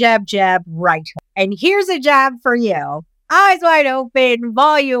jab, jab, jab, right. And here's a jab for you. Eyes Wide Open,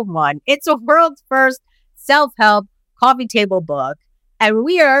 Volume 1. It's a world's first self-help coffee table book. And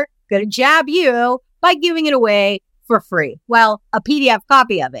we are going to jab you by giving it away for free. Well, a PDF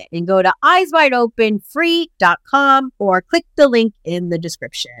copy of it. And go to eyeswideopenfree.com or click the link in the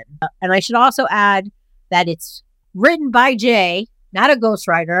description. And I should also add that it's written by Jay, not a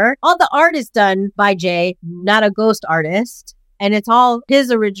ghostwriter. All the art is done by Jay, not a ghost artist. And it's all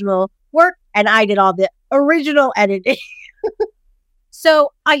his original work. And I did all the original editing.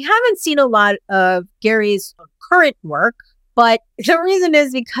 So I haven't seen a lot of Gary's current work, but the reason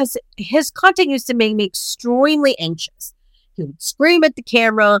is because his content used to make me extremely anxious. He would scream at the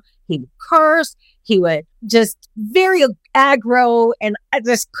camera, he would curse, he would just very aggro, and I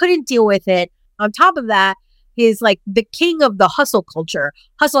just couldn't deal with it. On top of that, he's like the king of the hustle culture.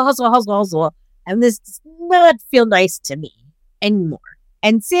 Hustle, hustle, hustle, hustle. And this does not feel nice to me anymore.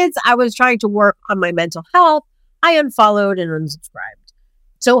 And since I was trying to work on my mental health, I unfollowed and unsubscribed.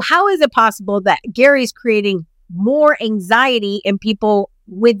 So how is it possible that Gary's creating more anxiety in people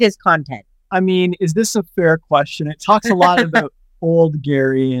with this content? I mean, is this a fair question? It talks a lot about old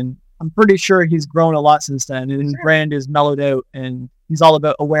Gary, and I'm pretty sure he's grown a lot since then, and his brand is mellowed out, and he's all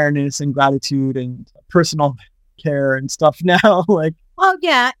about awareness and gratitude and personal care and stuff now. Like, well,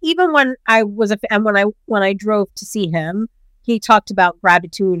 yeah, even when I was and when I drove to see him, he talked about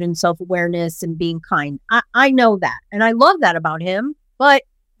gratitude and self-awareness and being kind. I know that, and I love that about him, but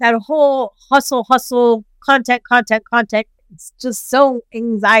that whole hustle, content, it's just so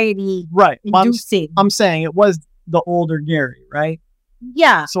anxiety inducing. I'm saying it was the older Gary, right?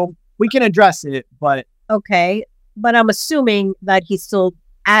 Yeah. So we can address it, but... Okay. But I'm assuming that he's still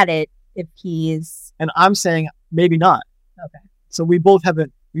at it if he is... And I'm saying maybe not. Okay. So we both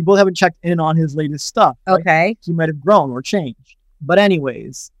haven't checked in on his latest stuff. Right? Okay. He might have grown or changed. But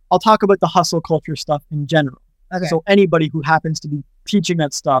anyways, I'll talk about the hustle culture stuff in general. Okay. So anybody who happens to be teaching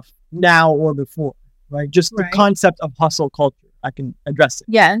that stuff now or before, right? Just the concept of hustle culture, I can address it.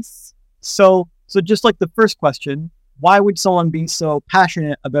 Yes. So just like the first question, why would someone be so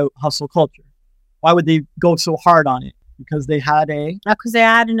passionate about hustle culture? Why would they go so hard on it? Because they had an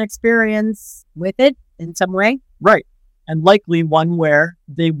experience with it in some way. Right. And likely one where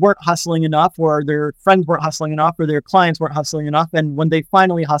they weren't hustling enough, or their friends weren't hustling enough, or their clients weren't hustling enough. And when they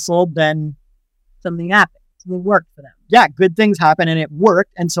finally hustled, then something happened. It worked for them. Yeah, good things happen and it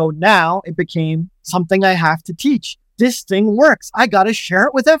worked. And so now it became something I have to teach. This thing works. I got to share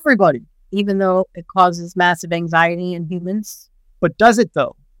it with everybody. Even though it causes massive anxiety in humans. But does it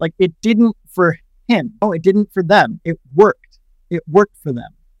though? Like, it didn't for him. No, it didn't for them. It worked. It worked for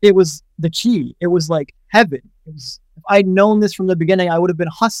them. It was the key. It was like heaven. If I'd known this from the beginning, I would have been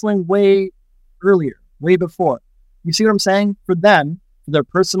hustling way earlier, way before. You see what I'm saying? For them, for their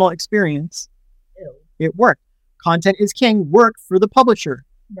personal experience, it worked. Content is king worked for the publisher.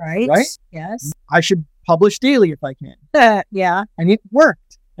 Right? Yes. I should publish daily if I can. Yeah. And it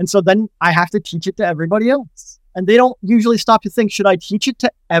worked. And so then I have to teach it to everybody else. And they don't usually stop to think, should I teach it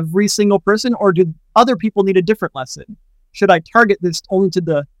to every single person, or do other people need a different lesson? Should I target this only to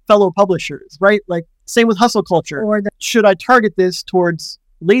the fellow publishers, right? Like, same with hustle culture. Should I target this towards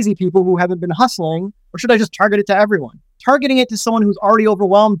lazy people who haven't been hustling, or should I just target it to everyone? Targeting it to someone who's already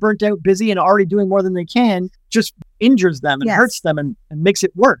overwhelmed, burnt out, busy, and already doing more than they can just injures them and hurts them and makes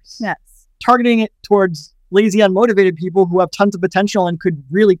it worse. Yes. Targeting it towards lazy, unmotivated people who have tons of potential and could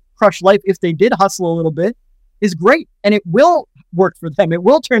really crush life if they did hustle a little bit is great. And it will work for them. It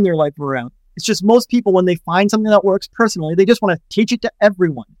will turn their life around. It's just most people, when they find something that works personally, they just want to teach it to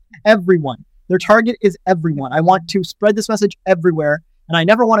everyone. Everyone. Their target is everyone. I want to spread this message everywhere. And I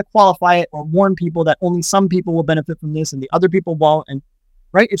never want to qualify it or warn people that only some people will benefit from this and the other people won't. And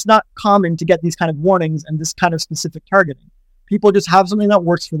right, it's not common to get these kind of warnings and this kind of specific targeting. People just have something that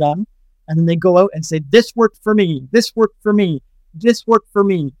works for them. And then they go out and say, this worked for me. This worked for me. This worked for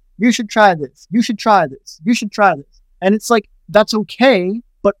me. You should try this. You should try this. You should try this. And it's like, that's okay.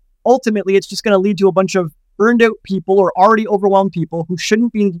 But ultimately, it's just going to lead to a bunch of burned out people or already overwhelmed people who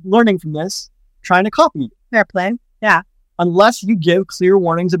shouldn't be learning from this, trying to copy you. Fair play. Yeah. Unless you give clear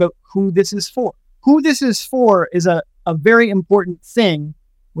warnings about who this is for. Who this is for is a very important thing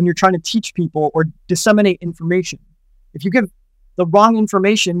when you're trying to teach people or disseminate information. If you give the wrong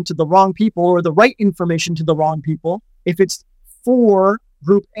information to the wrong people or the right information to the wrong people, if it's for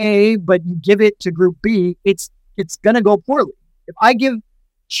group A, but you give it to group B, it's going to go poorly. If I give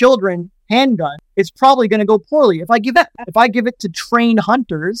children handgun, it's probably going to go poorly. If I give it to trained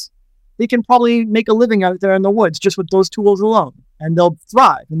hunters, they can probably make a living out there in the woods just with those tools alone, and they'll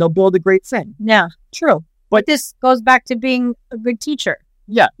thrive and they'll build a great thing. Yeah, true. But this goes back to being a good teacher.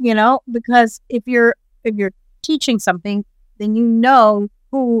 Yeah. You know, because if you're teaching something, then you know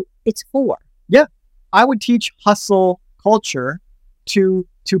who it's for. Yeah. I would teach hustle culture to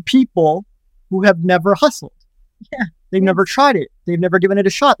people who have never hustled. Yeah. They've never tried it. They've never given it a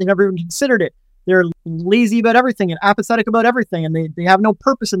shot. They've never even considered it. They're lazy about everything and apathetic about everything, and they have no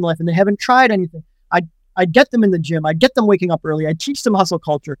purpose in life, and they haven't tried anything. I'd get them in the gym. I'd get them waking up early. I'd teach them hustle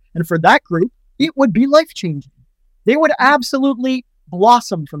culture. And for that group, it would be life-changing. They would absolutely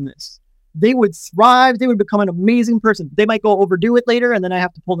blossom from this. They would thrive. They would become an amazing person. They might go overdo it later, and then I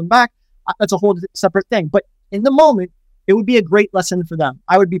have to pull them back. That's a whole separate thing. But in the moment, it would be a great lesson for them.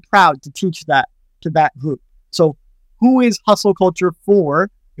 I would be proud to teach that to that group. So who is hustle culture for?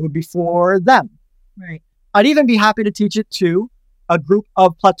 It would be for them. Right. I'd even be happy to teach it to a group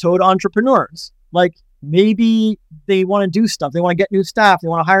of plateaued entrepreneurs. Like maybe they want to do stuff. They want to get new staff. They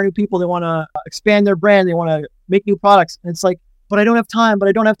want to hire new people. They want to expand their brand. They want to make new products. And it's like, but I don't have time.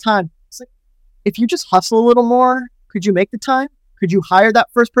 It's like, if you just hustle a little more, could you make the time? Could you hire that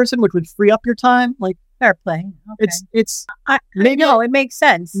first person, which would free up your time? Like, fair play. Okay. It makes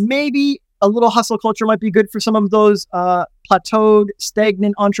sense. Maybe a little hustle culture might be good for some of those plateaued,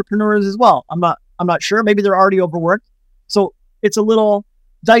 stagnant entrepreneurs as well. I'm not sure. Maybe they're already overworked. So it's a little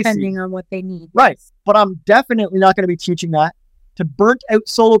dicey. Depending on what they need. Right. But I'm definitely not going to be teaching that to burnt out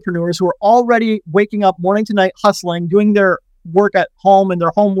solopreneurs who are already waking up morning to night, hustling, doing their work at home and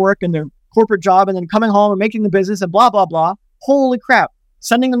their homework and their corporate job, and then coming home and making the business and blah, blah, blah. Holy crap.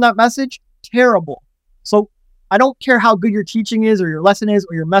 Sending them that message, terrible. So I don't care how good your teaching is or your lesson is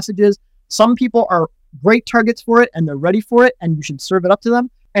or your message is. Some people are great targets for it and they're ready for it and you should serve it up to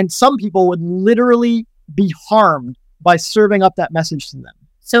them. And some people would literally be harmed by serving up that message to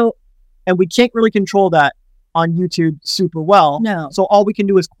them. And we can't really control that on YouTube super well. No. So all we can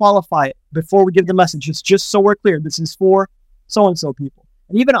do is qualify it before we give the message. It's just so we're clear. This is for so-and-so people.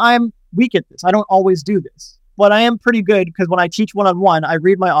 And even I'm weak at this. I don't always do this. But I am pretty good because when I teach one-on-one, I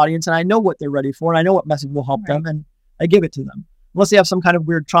read my audience and I know what they're ready for and I know what message will help them and I give it to them. Unless they have some kind of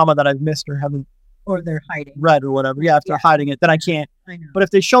weird trauma that I've missed or haven't or they're hiding. Read or whatever. Yeah, if they're hiding it, then I can't. I know. But if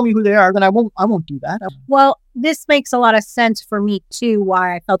they show me who they are, then I won't do that. Well, this makes a lot of sense for me too,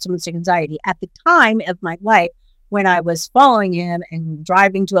 why I felt so much anxiety. At the time of my life, when I was following him and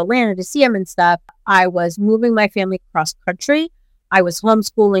driving to Atlanta to see him and stuff, I was moving my family cross country. I was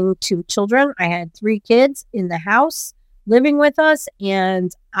homeschooling 2 children. I had 3 kids in the house living with us.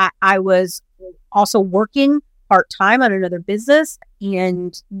 And I was also working part-time on another business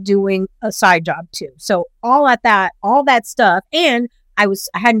and doing a side job too. So all that stuff. And I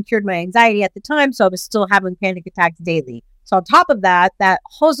hadn't cured my anxiety at the time. So I was still having panic attacks daily. So on top of that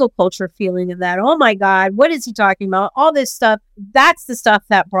hustle culture feeling of that, oh my God, what is he talking about? All this stuff, that's the stuff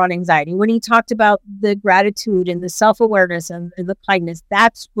that brought anxiety. When he talked about the gratitude and the self-awareness and the kindness,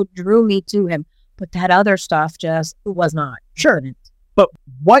 that's what drew me to him. But that other stuff just was not. Sure. But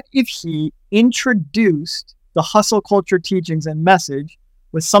what if he introduced the hustle culture teachings and message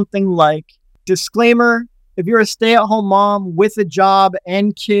with something like, disclaimer, if you're a stay-at-home mom with a job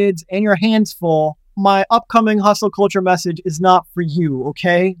and kids and your hands full, my upcoming hustle culture message is not for you,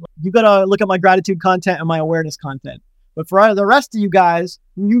 okay? You got to look at my gratitude content and my awareness content. But for the rest of you guys,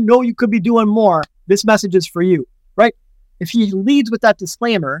 you know you could be doing more. This message is for you, right? If he leads with that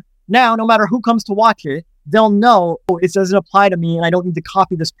disclaimer, now, no matter who comes to watch it, they'll know, oh, it doesn't apply to me and I don't need to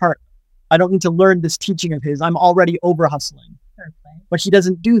copy this part. I don't need to learn this teaching of his. I'm already over hustling. Perfect. But he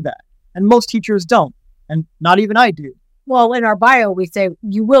doesn't do that. And most teachers don't. And not even I do. Well, in our bio, we say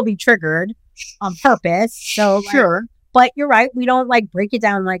you will be triggered on purpose. So sure. But you're right. We don't break it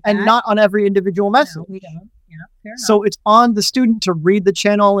down like that. And not on every individual message. No, we don't. Yeah, fair enough. So it's on the student to read the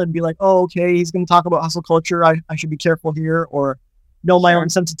channel and be like, oh, okay, he's going to talk about hustle culture. I should be careful here, or know my own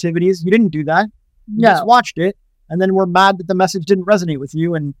sensitivities. You didn't do that. You just watched it. And then we're mad that the message didn't resonate with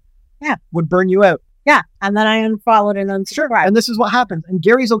you and would burn you out. Yeah. And then I unfollowed and unsubscribed. Sure. And this is what happens. And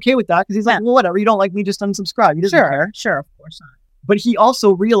Gary's okay with that because he's like, well, whatever. You don't like me, just unsubscribe. He doesn't care. Sure. Of course not. But he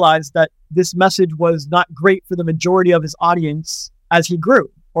also realized that this message was not great for the majority of his audience as he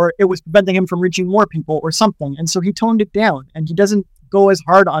grew, or it was preventing him from reaching more people or something. And so he toned it down and he doesn't go as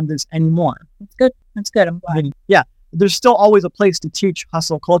hard on this anymore. That's good. I'm glad. Yeah. There's still always a place to teach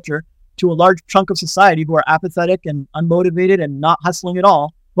hustle culture to a large chunk of society who are apathetic and unmotivated and not hustling at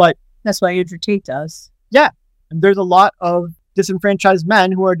all. But that's what your critique does. Yeah. And there's a lot of disenfranchised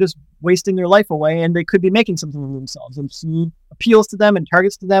men who are just wasting their life away and they could be making something of themselves. And he appeals to them and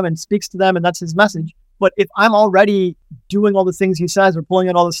targets to them and speaks to them. And that's his message. But if I'm already doing all the things he says or pulling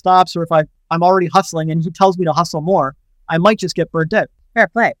out all the stops, or if I'm already hustling and he tells me to hustle more, I might just get burnt out. Fair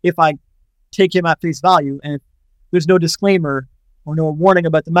play. If I take him at face value and if there's no disclaimer or no warning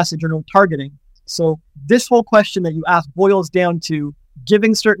about the message or no targeting. So this whole question that you asked boils down to,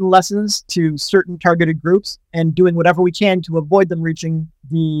 giving certain lessons to certain targeted groups and doing whatever we can to avoid them reaching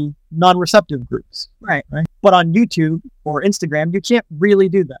the non-receptive groups. Right. But on YouTube or Instagram, you can't really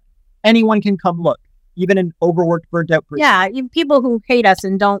do that. Anyone can come look, even an overworked, burnt out person. Yeah, people who hate us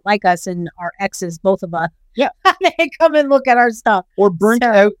and don't like us and our exes, both of us. Yeah. They come and look at our stuff. Or burnt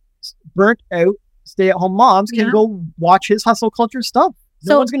out stay-at-home moms can go watch his hustle culture stuff.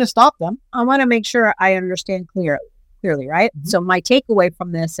 No one's going to stop them. I want to make sure I understand clearly, right? Mm-hmm. So my takeaway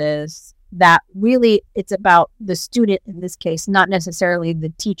from this is that really it's about the student in this case, not necessarily the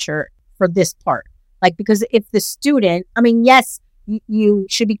teacher for this part. Like, because if the student, I mean, yes, you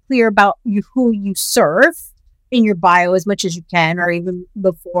should be clear about who you serve in your bio as much as you can, or even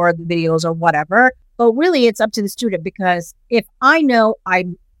before the videos or whatever. But really, it's up to the student, because if I know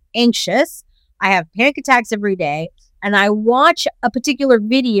I'm anxious, I have panic attacks every day, and I watch a particular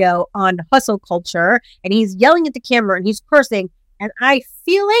video on hustle culture, and he's yelling at the camera and he's cursing, and I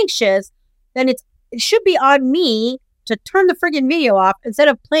feel anxious, then it should be on me to turn the friggin' video off instead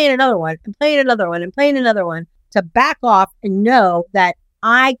of playing another one and playing another one and playing another one, to back off and know that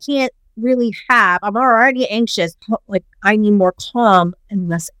I can't really I'm already anxious. Like, I need more calm and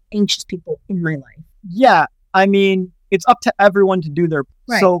less anxious people in my life. Yeah. I mean, it's up to everyone to do their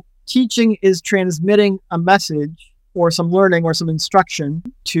right. So teaching is transmitting a message or some learning or some instruction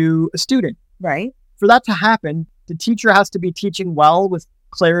to a student. Right. For that to happen, the teacher has to be teaching well with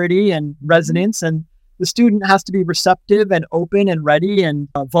clarity and resonance, and the student has to be receptive and open and ready and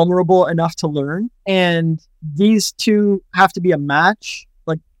vulnerable enough to learn. And these two have to be a match.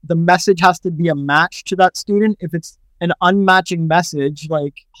 Like, the message has to be a match to that student. If it's an unmatching message,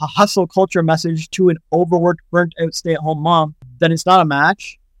 like a hustle culture message to an overworked, burnt out stay-at-home mom, then it's not a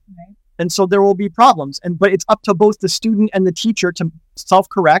match. Right. And so there will be problems. But it's up to both the student and the teacher to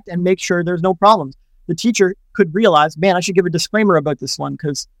self-correct and make sure there's no problems. The teacher could realize, man, I should give a disclaimer about this one,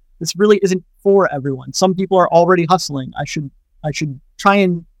 because this really isn't for everyone. Some people are already hustling. I should try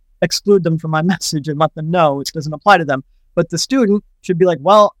and exclude them from my message and let them know it doesn't apply to them. But the student should be like,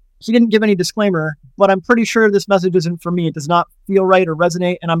 well, he didn't give any disclaimer, but I'm pretty sure this message isn't for me. It does not feel right or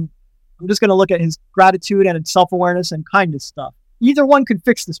resonate. And I'm just going to look at his gratitude and his self-awareness and kindness stuff. Either one could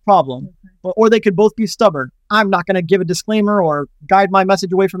fix this problem, or they could both be stubborn. I'm not going to give a disclaimer or guide my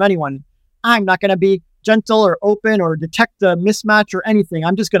message away from anyone. I'm not going to be gentle or open or detect a mismatch or anything.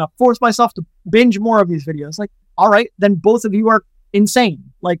 I'm just going to force myself to binge more of these videos. Like, all right, then both of you are insane.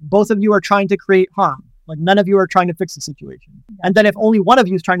 Like, both of you are trying to create harm. Like, none of you are trying to fix the situation. And then if only one of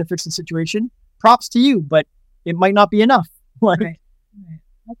you is trying to fix the situation, props to you, but it might not be enough. Like, right.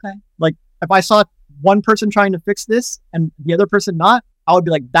 Okay. Like, if I saw one person trying to fix this and the other person not, I would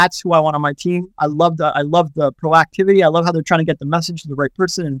be like, that's who I want on my team. I love the proactivity. I love how they're trying to get the message to the right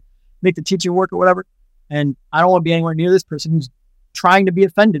person and make the teaching work or whatever. And I don't want to be anywhere near this person who's trying to be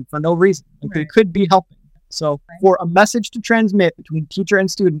offended for no reason. Like, they could be helping. So for a message to transmit between teacher and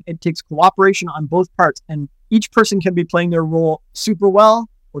student, it takes cooperation on both parts. And each person can be playing their role super well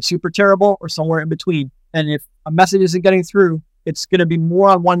or super terrible or somewhere in between. And if a message isn't getting through, it's going to be more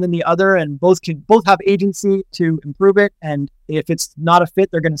on one than the other, and both have agency to improve it. And if it's not a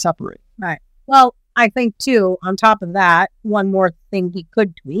fit, they're going to separate. Right. Well, I think too, on top of that, one more thing he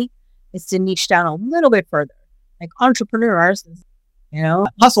could tweak is to niche down a little bit further. Like, entrepreneurs,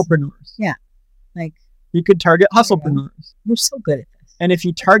 hustlepreneurs. Yeah. Like, he could target hustlepreneurs. You're so good at this. And if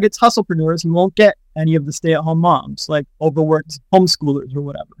he targets hustlepreneurs, he won't get any of the stay-at-home moms, like overworked homeschoolers or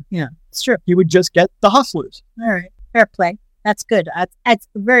whatever. Yeah, it's true. He would just get the hustlers. All right. Fair play. That's good. That's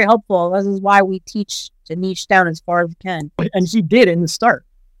very helpful. This is why we teach to niche down as far as we can. And he did in the start.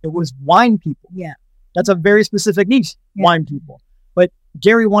 It was wine people. Yeah. That's a very specific niche, wine people. But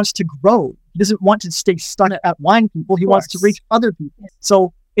Gary wants to grow. He doesn't want to stay stuck at wine people. He wants to reach other people. Yeah.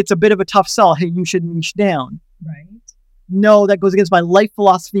 So it's a bit of a tough sell. Hey, you should niche down. Right. No, that goes against my life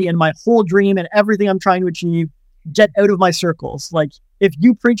philosophy and my whole dream and everything I'm trying to achieve. Get out of my circles. Like, if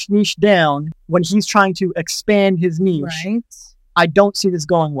you preach niche down when he's trying to expand his niche, right, I don't see this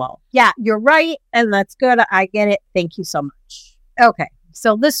going well. Yeah, you're right. And that's good. I get it. Thank you so much. Okay.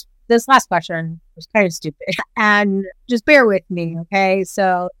 So this last question was kind of stupid, and just bear with me. Okay.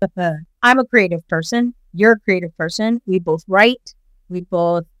 So I'm a creative person. You're a creative person. We both write. We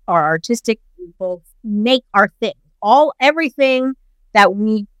both are artistic. We both make our thing. Everything that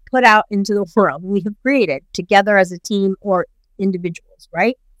we put out into the world, we have created together as a team or individuals,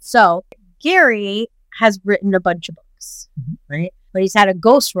 right? So Gary has written a bunch of books, right? But he's had a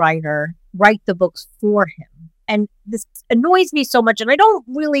ghostwriter write the books for him. And this annoys me so much, and I don't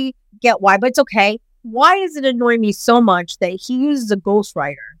really get why, but it's okay. Why does it annoy me so much that he uses a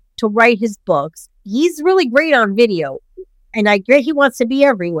ghostwriter to write his books? He's really great on video. And I agree he wants to be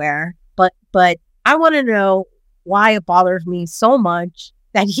everywhere, but I want to know why it bothers me so much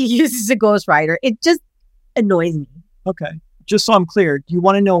that he uses a ghostwriter. It just annoys me. Okay. Just so I'm clear, do you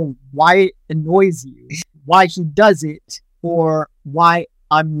want to know why it annoys you, why he does it, or why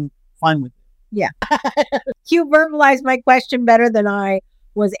I'm fine with it? Yeah. You verbalized my question better than I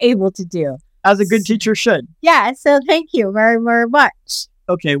was able to do. As a good teacher should. Yeah, so thank you very, very much.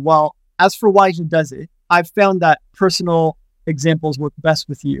 Okay, well, as for why he does it, I've found that personal examples work best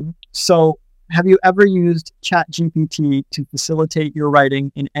with you. So have you ever used ChatGPT to facilitate your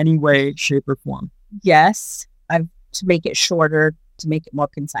writing in any way, shape, or form? Yes. To make it shorter, to make it more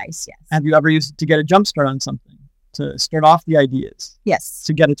concise, yes. Have you ever used it to get a jump start on something? To start off the ideas? Yes.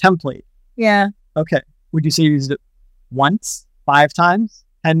 To get a template? Yeah. Okay. Would you say you used it once, 5 times,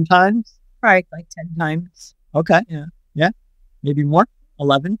 10 times? Probably like 10 times. Okay. Yeah. Maybe more?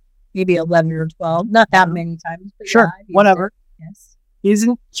 11? Maybe 11 or 12. Not that many times. But sure. Yeah, whatever. It. Yes.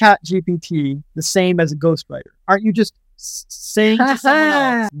 Isn't ChatGPT the same as a ghostwriter? Aren't you just saying to someone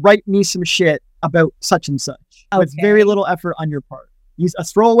else, write me some shit about such and such? With very little effort on your part. Use a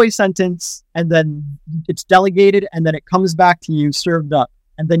throwaway sentence, and then it's delegated, and then it comes back to you served up.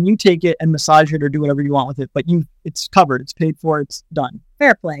 And then you take it and massage it or do whatever you want with it. But it's covered, it's paid for, it's done.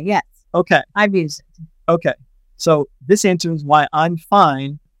 Fair play, yes. Okay. I've used it. Okay. So this answers why I'm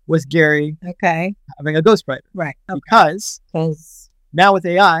fine with Gary having a ghostwriter. Right. Okay. Because now with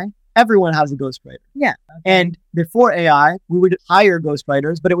AI, everyone has a ghostwriter. Yeah. Okay. And before AI, we would hire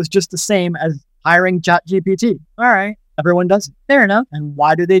ghostwriters, but it was just the same as hiring ChatGPT. All right. Everyone does it. Fair enough. And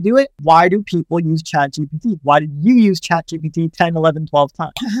why do they do it? Why do people use ChatGPT? Why did you use ChatGPT 10, 11, 12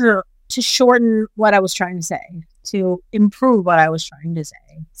 times? To shorten what I was trying to say, to improve what I was trying to say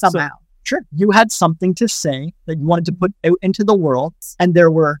somehow. So, sure. You had something to say that you wanted to put out into the world, and there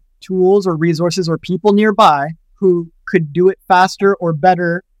were tools or resources or people nearby who could do it faster or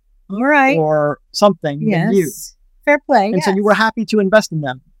better. All right. Or something than you. Fair play. And so you were happy to invest in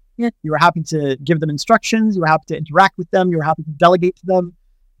them. Yeah. You were happy to give them instructions. You were happy to interact with them. You were happy to delegate to them,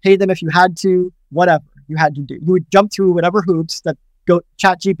 pay them if you had to, whatever you had to do. You would jump through whatever hoops that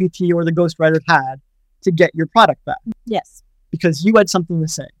ChatGPT or the ghostwriter had to get your product back. Yes. Because you had something to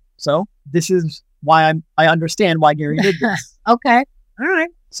say. So this is why I understand why Gary did this. Okay. All right.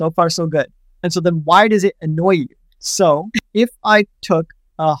 So far, so good. And so then why does it annoy you? So if I took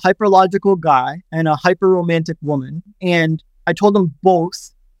a hyperlogical guy and a hyper-romantic woman, and I told them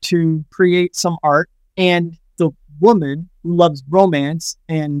both to create some art, and the woman who loves romance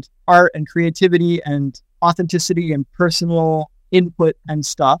and art and creativity and authenticity and personal input and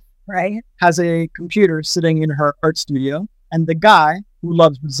stuff, right, has a computer sitting in her art studio, and the guy who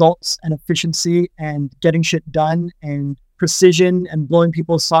loves results and efficiency and getting shit done and precision and blowing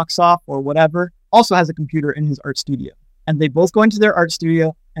people's socks off or whatever also has a computer in his art studio. And they both go into their art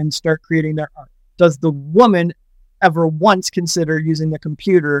studio and start creating their art. Does the woman ever once consider using the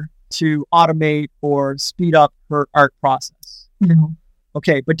computer to automate or speed up her art process? No.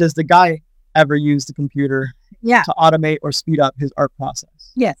 Okay, but does the guy ever use the computer to automate or speed up his art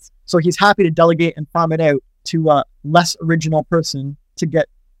process? Yes. So he's happy to delegate and farm it out to a less original person to get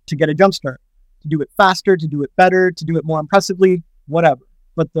a jump start, to do it faster, to do it better, to do it more impressively, whatever.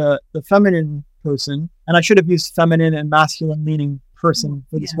 But the feminine person, and I should have used feminine and masculine leaning person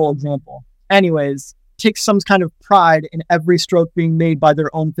for this whole example. Anyways, takes some kind of pride in every stroke being made by their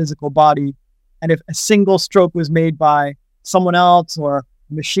own physical body. And if a single stroke was made by someone else or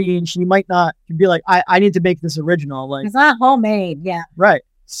a machine, she might not be like, I need to make this original. Like, it's not homemade. Yeah. Right.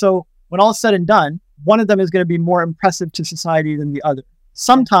 So when all is said and done, one of them is going to be more impressive to society than the other.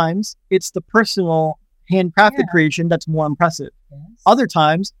 Sometimes it's the personal handcrafted creation that's more impressive. Yes. Other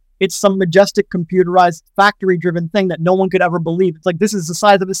times it's some majestic computerized factory driven thing that no one could ever believe. It's like, this is the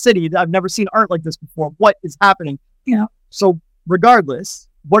size of a city. I've never seen art like this before. What is happening? Yeah. So regardless,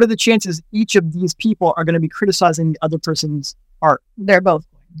 what are the chances each of these people are going to be criticizing the other person's art? They're both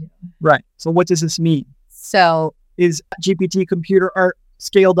going to. Right. So what does this mean? So is GPT computer art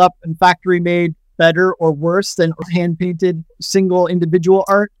scaled up and factory made better or worse than hand painted single individual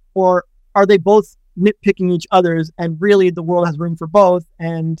art? Or are they both nitpicking each other's, and really the world has room for both,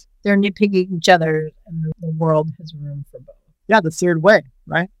 and they're nitpicking each other and the world has room for both? Yeah, the third way,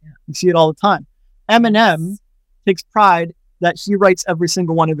 right? Yeah. You see it all the time. Eminem takes pride that he writes every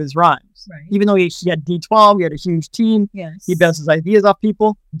single one of his rhymes. Right. Even though he had D12, he had a huge team, he bounces ideas off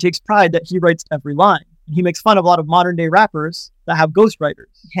people, he takes pride that he writes every line. And he makes fun of a lot of modern day rappers that have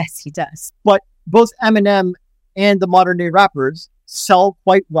ghostwriters. Yes, he does. But both Eminem and the modern day rappers sell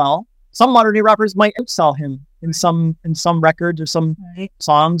quite well. Some modern day rappers might outsell him in some records or some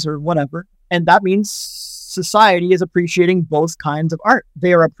songs or whatever. And that means society is appreciating both kinds of art.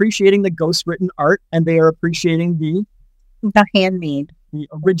 They are appreciating the ghostwritten art, and they are appreciating the handmade, the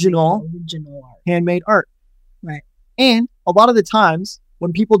original art. handmade art. Right. And a lot of the times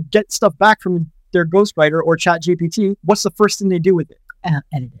when people get stuff back from their ghostwriter or ChatGPT, what's the first thing they do with it?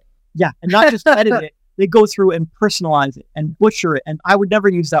 Edit it. Yeah. And not just edit it, they go through and personalize it and butcher it. And I would never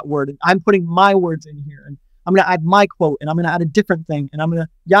use that word. And I'm putting my words in here, and I'm going to add my quote, and I'm going to add a different thing, and I'm going to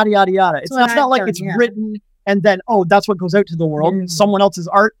yada, yada, yada. It's not like it's written and then, oh, that's what goes out to the world. Mm-hmm. Someone else's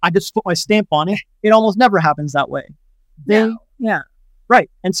art, I just put my stamp on it. It almost never happens that way. Yeah. Right.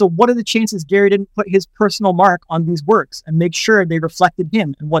 And so what are the chances Gary didn't put his personal mark on these works and make sure they reflected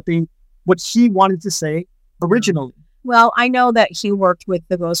him and what he wanted to say originally? Well, I know that he worked with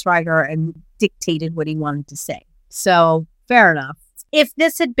the ghostwriter and dictated what he wanted to say. So fair enough. If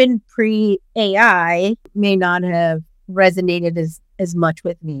this had been pre-AI, may not have resonated as much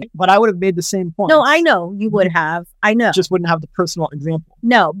with me. But I would have made the same point. No, I know you would have. I know. Just wouldn't have the personal example.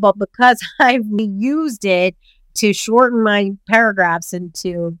 No, but because I've used it to shorten my paragraphs and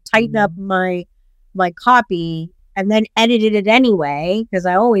to tighten up my copy, and then edited it anyway, because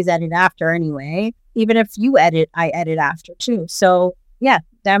I always edit after anyway. Even if you edit, I edit after too. So yeah,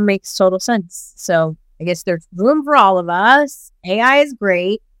 that makes total sense. So I guess there's room for all of us. AI is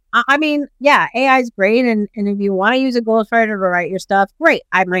great. I mean, yeah, AI is great. And if you want to use a ghostwriter to write your stuff, great.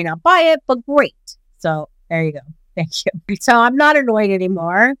 I might not buy it, but great. So there you go. Thank you. So I'm not annoyed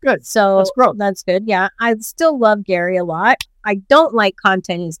anymore. Good. So that's growth. That's good. Yeah. I still love Gary a lot. I don't like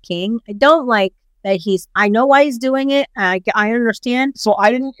content is king. I don't like that I know why he's doing it. I understand. So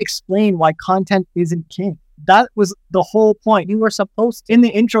I didn't explain why content isn't king. That was the whole point. You were supposed to. In the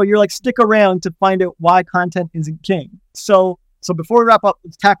intro, you're like, stick around to find out why content isn't king. So before we wrap up,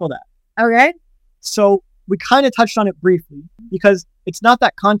 let's tackle that. Okay. So we kind of touched on it briefly, because it's not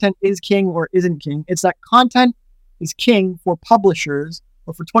that content is king or isn't king. It's that content is king for publishers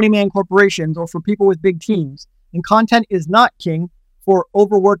or for 20-man corporations or for people with big teams. And content is not king for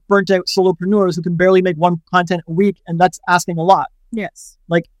overworked, burnt out solopreneurs who can barely make one content a week. And that's asking a lot. Yes.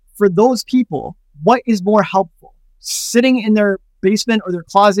 Like for those people, what is more helpful? Sitting in their basement or their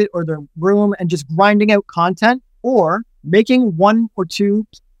closet or their room and just grinding out content, or making 1 or 2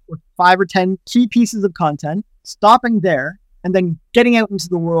 or 5 or 10 key pieces of content, stopping there, and then getting out into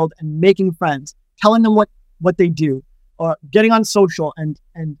the world and making friends, telling them what they do, or getting on social and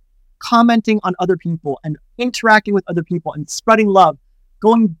commenting on other people and interacting with other people and spreading love,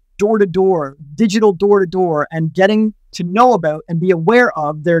 going door to door, digital door to door, and getting to know about and be aware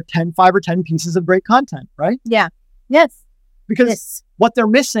of their 5 or 10 pieces of great content, right? Yeah. Yes. Because what they're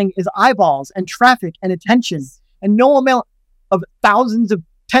missing is eyeballs and traffic and attention. And no amount of thousands of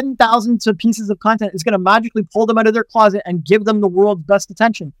 10,000s of pieces of content is going to magically pull them out of their closet and give them the world's best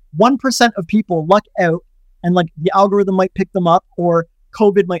attention. 1% of people luck out, and like the algorithm might pick them up, or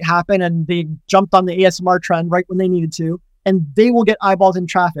COVID might happen and they jumped on the ASMR trend right when they needed to, and they will get eyeballs and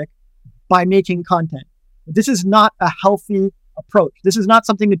traffic by making content. This is not a healthy approach. This is not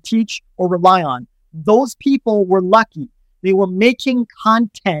something to teach or rely on. Those people were lucky. They were making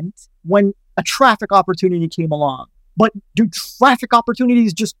content when a traffic opportunity came along. But do traffic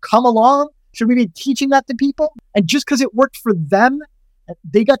opportunities just come along? Should we be teaching that to people? And just because it worked for them,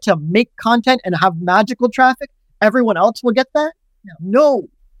 they got to make content and have magical traffic, everyone else will get that? No.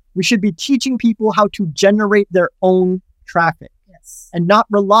 We should be teaching people how to generate their own traffic. Yes. And not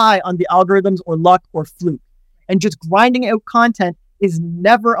rely on the algorithms or luck or fluke. And just grinding out content is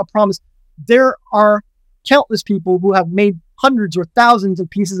never a promise. There are countless people who have made hundreds or thousands of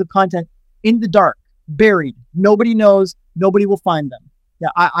pieces of content in the dark, buried. Nobody knows. Nobody will find them. Yeah,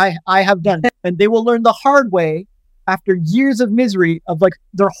 I have done it. And they will learn the hard way after years of misery of like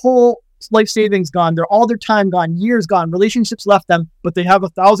their whole life savings gone, all their time gone, years gone, relationships left them, but they have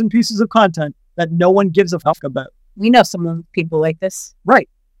 1,000 pieces of content that no one gives a fuck about. We know some people like this. Right.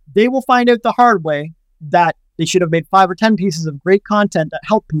 They will find out the hard way that they should have made 5 or 10 pieces of great content that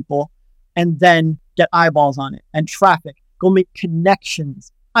help people, and then get eyeballs on it and traffic. Go make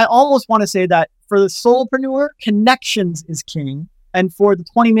connections. I almost want to say that for the solopreneur, connections is king. And for the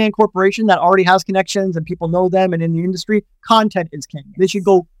 20-man corporation that already has connections and people know them and in the industry, content is king. Yes. They should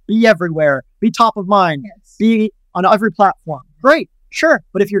go be everywhere, be top of mind, be on every platform. Great, sure.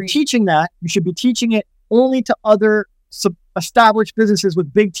 But if you're teaching that, you should be teaching it only to other established businesses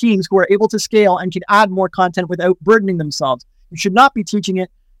with big teams who are able to scale and can add more content without burdening themselves. You should not be teaching it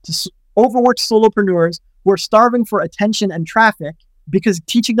to overworked solopreneurs who are starving for attention and traffic, because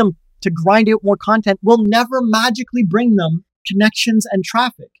teaching them to grind out more content will never magically bring them connections and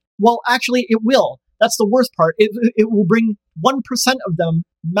traffic. Well, actually, it will. That's the worst part. It will bring 1% of them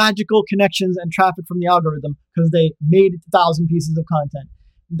magical connections and traffic from the algorithm because they made 1,000 pieces of content.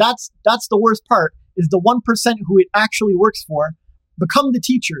 That's the worst part, is the 1% who it actually works for become the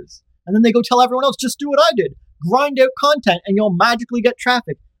teachers. And then they go tell everyone else, just do what I did. Grind out content and you'll magically get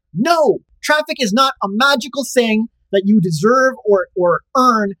traffic. No, traffic is not a magical thing that you deserve or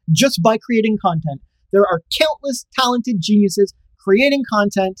earn just by creating content. There are countless talented geniuses creating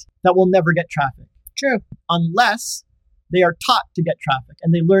content that will never get traffic. True. Unless they are taught to get traffic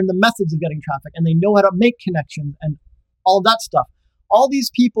and they learn the methods of getting traffic and they know how to make connections and all that stuff. All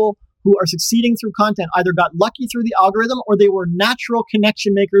these people who are succeeding through content either got lucky through the algorithm or they were natural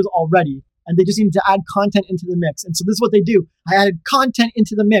connection makers already and they just needed to add content into the mix. And so this is what they do. I added content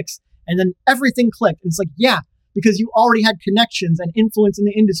into the mix and then everything clicked. And it's like, yeah, because you already had connections and influence in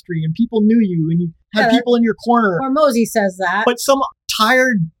the industry and people knew you and you had people in your corner. Hormozy says that. But some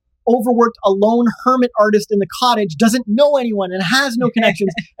tired, overworked, alone hermit artist in the cottage doesn't know anyone and has no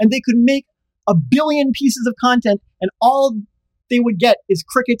connections and they could make 1 billion pieces of content and all they would get is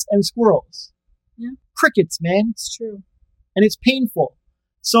crickets and squirrels. Yeah. Crickets, man. It's true. And it's painful.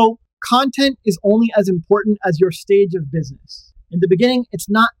 So content is only as important as your stage of business. In the beginning, it's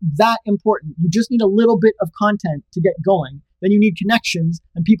not that important. You just need a little bit of content to get going. Then you need connections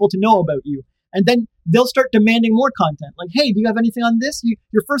and people to know about you. And then they'll start demanding more content. Like, hey, do you have anything on this?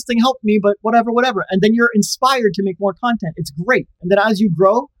 Your first thing helped me, but whatever. And then you're inspired to make more content. It's great. And then as you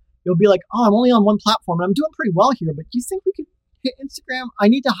grow, you'll be like, oh, I'm only on one platform and I'm doing pretty well here, but do you think we could hit Instagram? I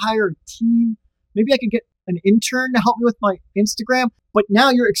need to hire a team. Maybe I could get an intern to help me with my Instagram. But now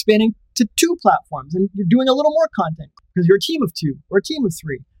you're expanding to 2 platforms and you're doing a little more content because you're a team of 2 or a team of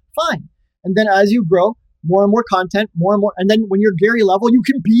 3. Fine. And then as you grow, more and more content, more and more. And then when you're Gary level, you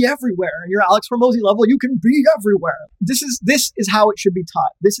can be everywhere. And you're Alex Hormozy level, you can be everywhere. This is how it should be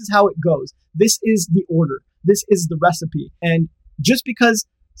taught. This is how it goes. This is the order. This is the recipe. And just because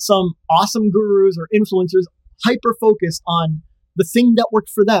some awesome gurus or influencers hyper focus on the thing that worked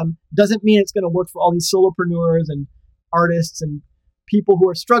for them doesn't mean it's going to work for all these solopreneurs and artists and people who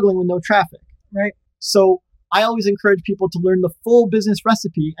are struggling with no traffic, right? So I always encourage people to learn the full business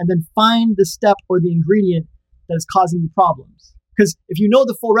recipe and then find the step or the ingredient that is causing you problems. Because if you know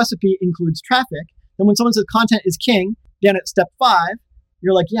the full recipe includes traffic, then when someone says content is king, then at step 5,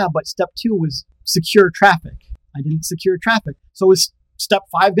 you're like, yeah, but step 2 was secure traffic. I didn't secure traffic. So is step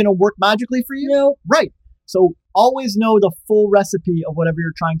 5 going to work magically for you? No. Right. So always know the full recipe of whatever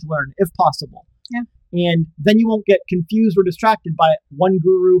you're trying to learn, if possible. Yeah. And then you won't get confused or distracted by one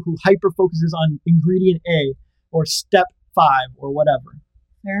guru who hyper focuses on ingredient A or step 5 or whatever.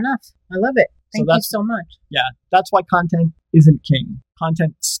 Fair enough. I love it. Thank you so much. Yeah. That's why content isn't king.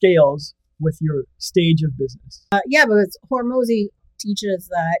 Content scales with your stage of business. Yeah, because Hormozy teaches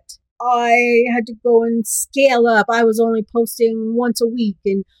that I had to go and scale up. I was only posting once a week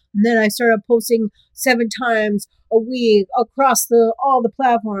and then I started posting 7 times a week across all the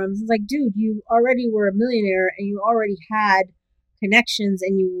platforms. It's like, dude, you already were a millionaire and you already had connections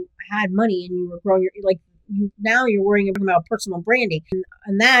and you had money and you were growing now you're worrying about personal branding.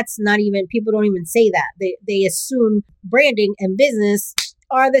 And that's not even, people don't even say that. They assume branding and business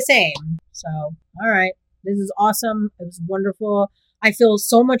are the same. So, all right. This is awesome. It was wonderful. I feel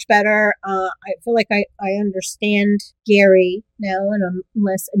so much better. I feel like I understand Gary now and I'm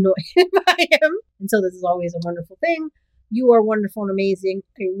less annoyed by him. And so this is always a wonderful thing. You are wonderful and amazing.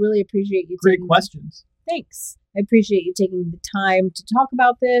 I really appreciate you. Great questions. Thanks. I appreciate you taking the time to talk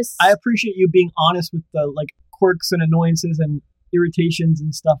about this. I appreciate you being honest with the quirks and annoyances and irritations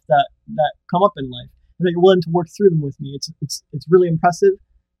and stuff that come up in life. And that you're willing to work through them with me. It's really impressive.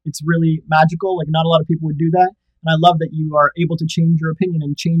 It's really magical. Not a lot of people would do that. And I love that you are able to change your opinion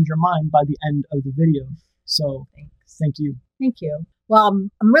and change your mind by the end of the video. So thanks. Thank you. Thank you. Well,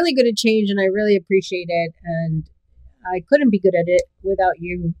 I'm really good at change and I really appreciate it. And I couldn't be good at it without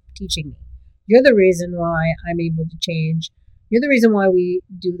you teaching me. You're the reason why I'm able to change. You're the reason why we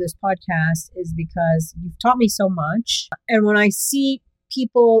do this podcast is because you've taught me so much. And when I see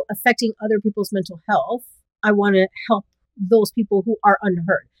people affecting other people's mental health, I want to help those people who are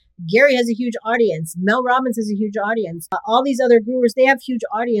unheard. Gary has a huge audience. Mel Robbins has a huge audience. All these other gurus, they have huge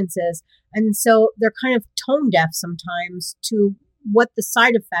audiences. And so they're kind of tone deaf sometimes to what the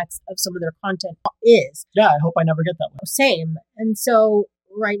side effects of some of their content is. Yeah, I hope I never get that one. Same. And so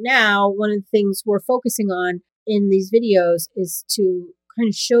right now, one of the things we're focusing on in these videos is to kind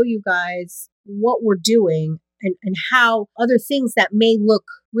of show you guys what we're doing and how other things that may look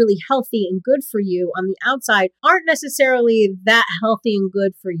really healthy and good for you on the outside aren't necessarily that healthy and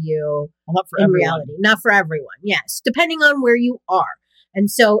good for you not for in everyone. reality. Not for everyone. Yes. Depending on where you are.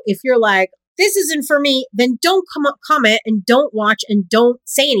 And so if you're like, this isn't for me, then don't comment and don't watch and don't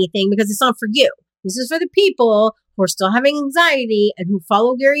say anything because it's not for you. This is for the people who are still having anxiety and who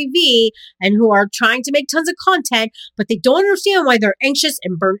follow Gary Vee and who are trying to make tons of content, but they don't understand why they're anxious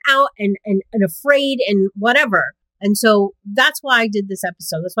and burnt out and afraid and whatever. And so that's why I did this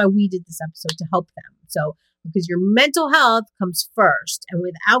episode. That's why we did this episode, to help them. So because your mental health comes first, and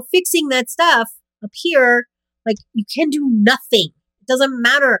without fixing that stuff up here, like, you can do nothing. It doesn't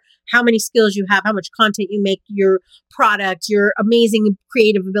matter how many skills you have, how much content you make, your product, your amazing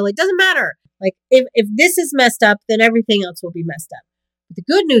creative ability. It doesn't matter. Like, if this is messed up, then everything else will be messed up. But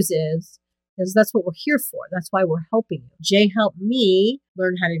the good news is that's what we're here for. That's why we're helping you. Jay helped me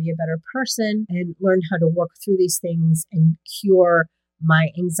learn how to be a better person and learn how to work through these things and cure my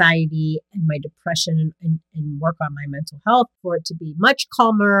anxiety and my depression and work on my mental health for it to be much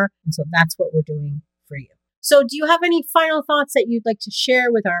calmer. And so that's what we're doing for you. So do you have any final thoughts that you'd like to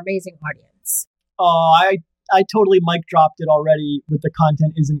share with our amazing audience? I totally mic dropped it already with the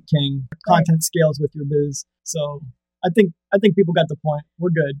content isn't king. Content scales with your biz. So I think people got the point.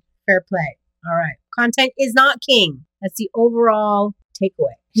 We're good. Fair play. All right. Content is not king. That's the overall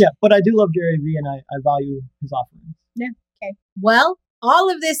takeaway. Yeah, but I do love Gary Vee and I value his offerings. Yeah. Okay. Well,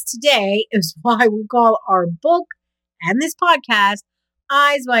 all of this today is why we call our book and this podcast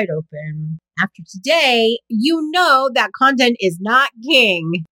Eyes Wide Open. After today, you know that content is not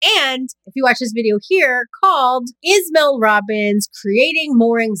king. And if you watch this video here called Is Mel Robbins Creating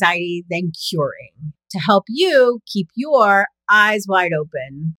More Anxiety Than Curing? To help you keep your eyes wide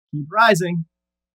open. Keep rising.